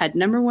career, had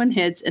 #1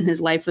 hits, and his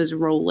life was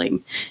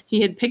rolling.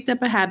 He had picked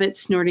up a habit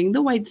snorting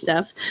the white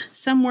stuff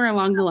somewhere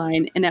along the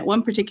line, and at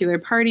one particular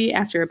party,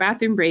 after a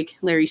bathroom break,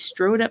 Larry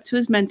strode up to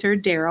his mentor,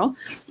 Daryl,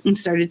 and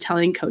started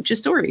telling Coach a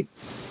story.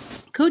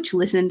 Coach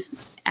listened,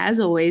 as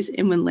always,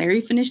 and when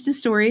Larry finished his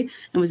story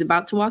and was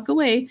about to walk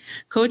away,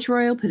 Coach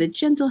Royal put a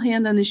gentle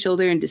hand on his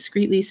shoulder and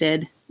discreetly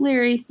said,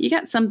 "Larry, you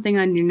got something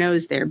on your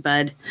nose there,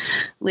 bud."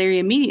 Larry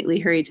immediately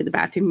hurried to the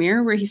bathroom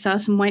mirror where he saw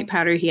some white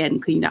powder he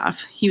hadn't cleaned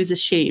off. He was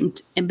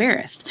ashamed,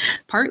 embarrassed,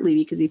 partly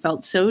because he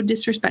felt so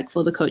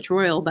disrespectful to Coach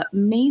Royal, but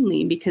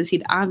mainly because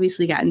he'd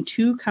obviously gotten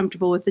too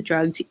comfortable with the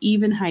drug to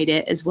even hide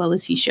it as well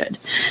as he should.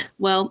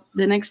 Well,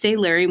 the next day,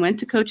 Larry went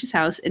to Coach's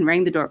house and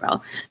rang the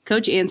doorbell.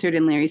 Coach answered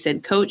and Larry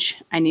said, "Coach,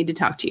 I need to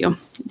talk to you."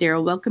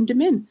 Daryl welcomed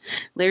him in.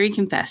 Larry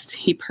confessed.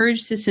 He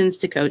purged his sins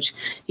to Coach.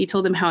 He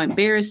told him how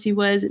embarrassed he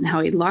was and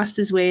how he'd lost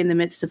his way in the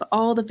midst of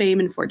all the fame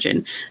and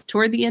fortune.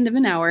 Toward the end of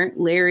an hour,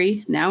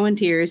 Larry, now in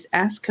tears,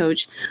 asked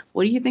Coach,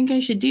 "What do you think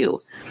I should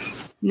do?"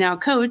 Now,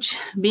 Coach,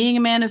 being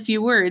a man of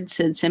few words,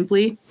 said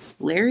simply,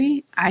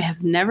 "Larry, I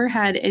have never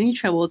had any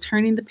trouble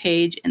turning the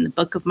page in the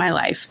book of my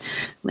life."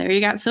 Larry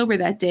got sober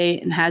that day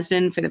and has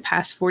been for the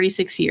past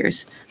 46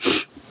 years.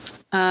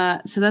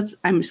 I'm just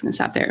going to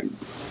stop there.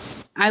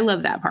 I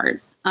love that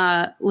part.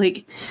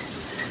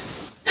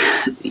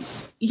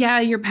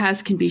 Yeah, your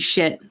past can be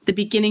shit. The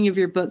beginning of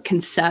your book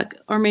can suck,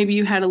 or maybe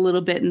you had a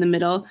little bit in the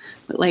middle,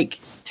 but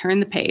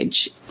turn the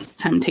page. It's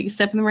time to take a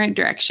step in the right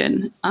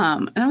direction.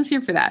 And I was here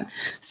for that.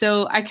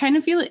 So I kind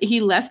of feel like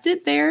he left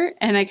it there,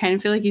 and I kind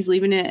of feel like he's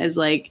leaving it as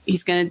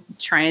he's going to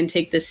try and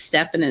take this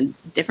step in a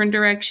different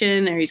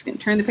direction, or he's going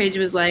to turn the page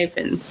of his life.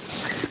 And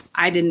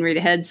I didn't read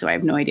ahead, so I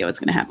have no idea what's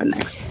going to happen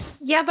next.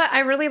 Yeah, but I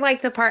really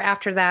like the part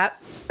after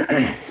that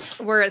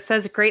where it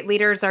says great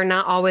leaders are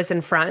not always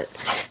in front.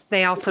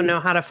 They also know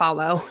how to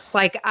follow.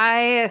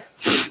 I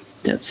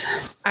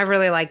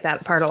really like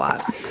that part a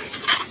lot.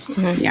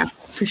 Mm-hmm. Yeah,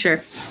 for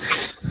sure.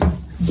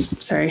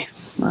 Sorry.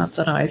 Lots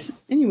of noise.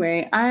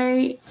 Anyway,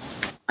 I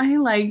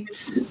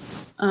liked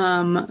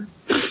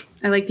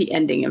I like the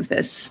ending of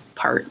this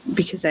part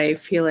because I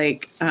feel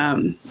like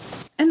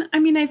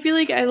I feel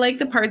like I like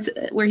the parts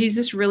where he's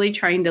just really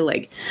trying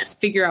to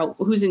figure out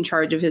who's in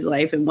charge of his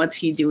life and what's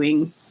he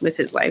doing with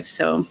his life.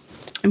 So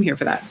I'm here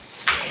for that.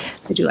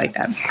 I do like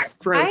that.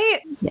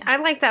 I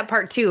like that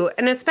part too.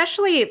 And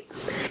especially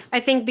I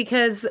think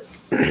because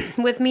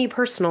with me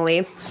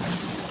personally,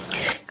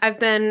 I've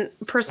been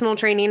personal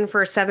training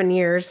for 7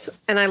 years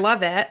and I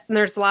love it. And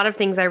there's a lot of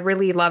things I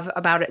really love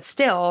about it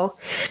still,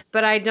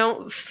 but I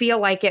don't feel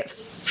like it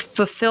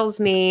fulfills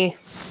me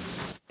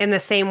in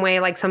the same way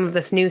like some of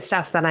this new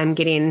stuff that I'm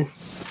getting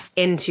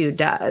into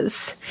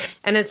does.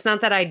 And it's not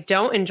that I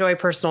don't enjoy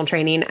personal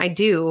training. I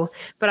do,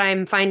 but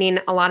I'm finding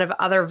a lot of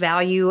other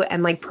value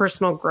and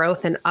personal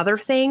growth in other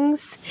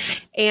things.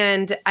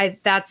 And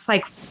that's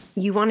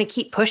you want to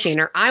keep pushing,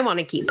 or I want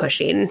to keep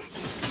pushing.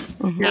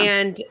 Mm-hmm.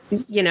 And,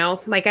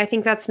 I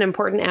think that's an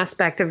important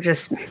aspect of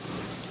just,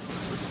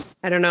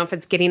 I don't know if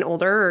it's getting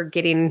older or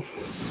getting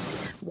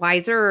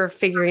wiser or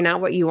figuring out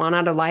what you want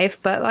out of life.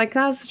 But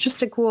that's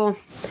just a cool,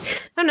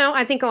 I don't know.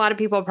 I think a lot of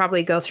people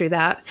probably go through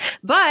that.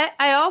 But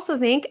I also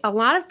think a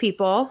lot of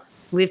people,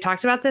 we've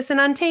talked about this in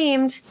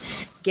Untamed,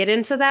 get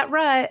into that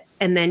rut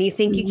and then you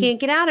think you can't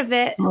get out of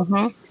it.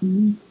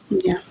 Mm-hmm.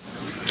 Yeah.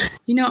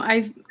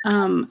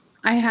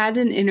 I had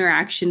an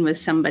interaction with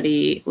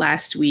somebody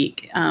last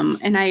week,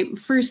 and I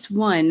just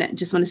want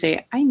to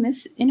say I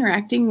miss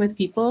interacting with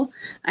people.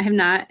 I have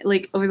not,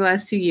 over the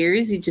last 2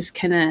 years, you just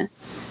kind of,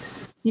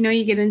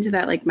 you get into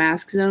that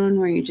mask zone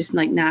where you're just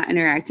not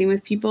interacting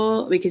with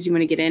people because you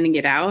want to get in and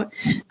get out.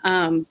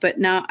 But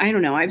now, I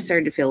don't know, I've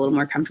started to feel a little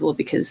more comfortable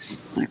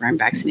because whenever I'm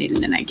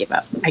vaccinated and I give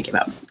up.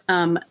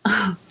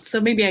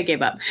 So maybe I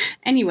gave up.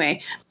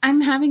 Anyway,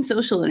 I'm having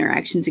social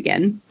interactions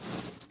again,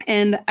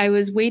 and I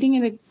was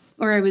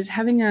I was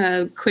having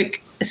a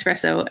quick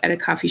espresso at a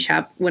coffee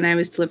shop when I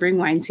was delivering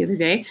wines the other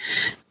day.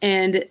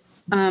 And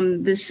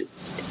this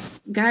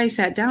guy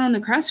sat down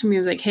across from me. I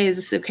was like, "Hey, is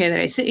this okay that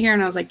I sit here?"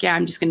 And I was like, "Yeah,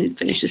 I'm just going to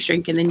finish this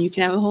drink and then you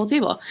can have a whole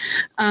table."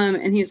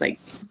 And he was like,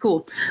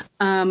 "Cool."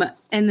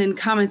 And then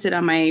commented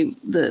on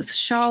the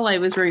shawl I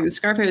was wearing, the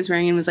scarf I was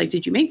wearing, and was like,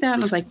 "Did you make that?"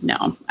 And I was like,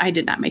 "No, I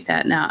did not make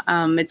that. No,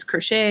 it's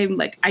crochet.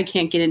 I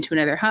can't get into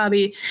another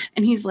hobby."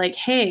 And he's like,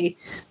 "Hey,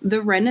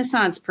 the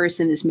Renaissance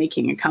person is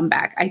making a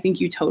comeback. I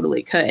think you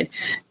totally could."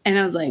 And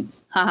I was like,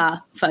 haha,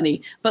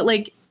 funny. But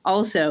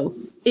also,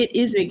 it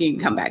is making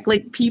a comeback.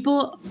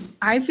 People,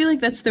 I feel like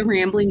that's the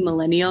rambling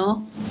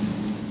millennial.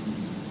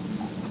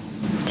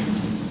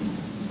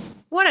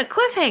 What a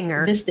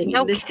cliffhanger. This thing.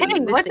 I was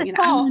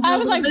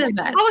like,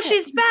 oh,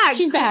 she's back.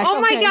 She's back. Oh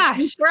my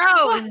gosh.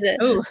 Froze.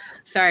 Oh,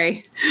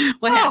 sorry.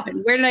 What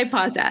happened? Where did I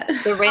pause at?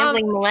 The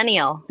rambling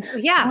millennial.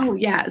 Yeah. Oh,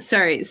 yeah.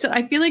 Sorry. So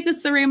I feel like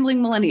that's the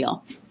rambling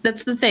millennial.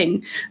 That's the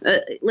thing.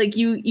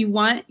 You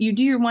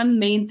do your one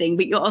main thing,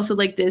 but you also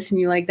like this and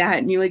you like that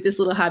and you like this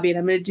little hobby and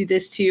I'm going to do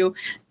this too.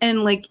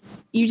 And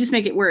you just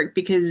make it work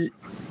because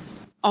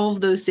all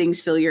of those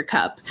things fill your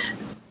cup.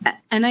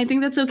 And I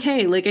think that's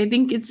okay. Like, I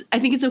think it's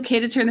okay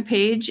to turn the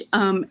page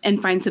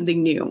and find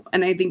something new.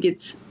 And I think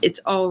it's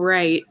all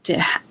right to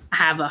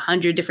have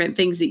 100 different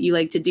things that you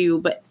like to do.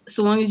 But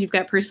so long as you've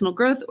got personal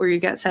growth or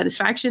you've got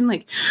satisfaction,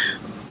 like,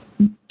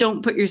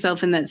 don't put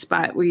yourself in that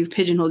spot where you've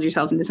pigeonholed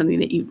yourself into something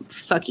that you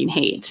fucking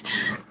hate.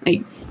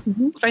 Like,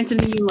 find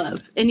something you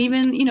love. And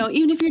even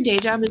if your day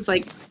job is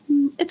like,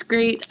 it's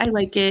great, I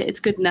like it, it's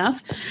good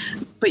enough,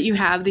 but you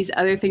have these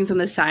other things on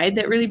the side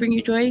that really bring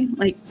you joy,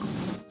 like,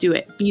 do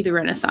it. Be the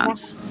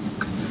Renaissance.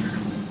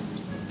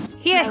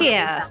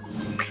 Yeah.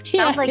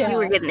 Sounds like you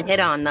were getting hit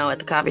on, though, at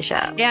the coffee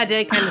shop. Yeah, it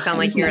did kind of sound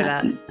like you were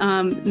that.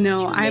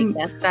 No, I'm...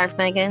 that scarf,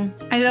 Megan?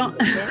 I don't...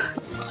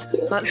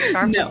 That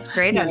scarf looks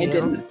great on you. I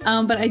didn't.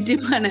 But I do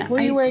want to... Were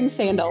you wearing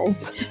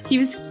sandals? He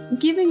was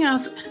giving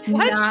off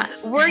not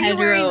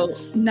hetero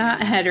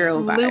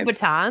vibes.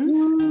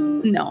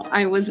 Louboutins? No,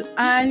 I was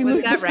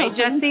that right,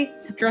 Jesse?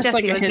 Dressed Jesse,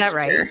 like a was hipster. that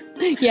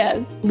right?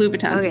 Yes.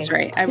 Louboutins is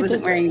right.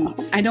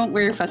 I don't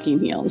wear fucking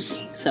heels,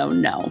 so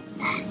no.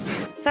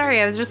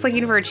 Sorry, I was just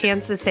looking for a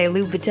chance to say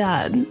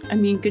Louboutin. I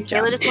mean, good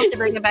job. Taylor just wants to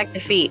bring it back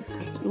to feet.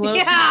 Well,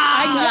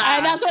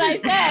 I that's what I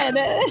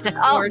said.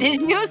 Oh,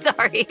 did you?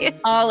 Sorry.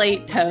 All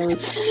 8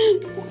 toes.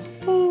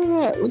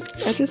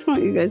 I just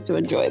want you guys to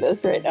enjoy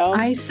this right now.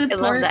 I support.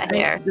 I love that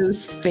hair.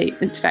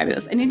 It's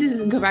fabulous. I need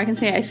to go back and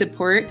say I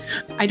support.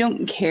 I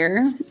don't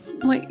care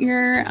what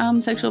your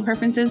sexual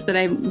preference is, but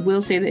I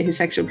will say that his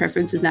sexual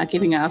preference was not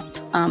giving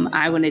off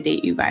I want to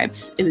date you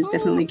vibes. It was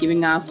definitely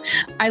giving off,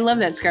 I love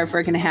that scarf.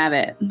 Where can I have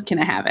it? Can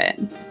I have it?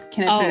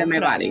 Can I put it on my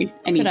body?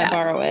 Could I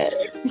borrow it?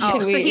 Oh,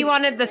 so he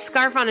wanted the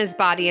scarf on his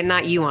body and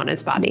not you on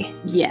his body.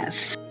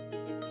 Yes.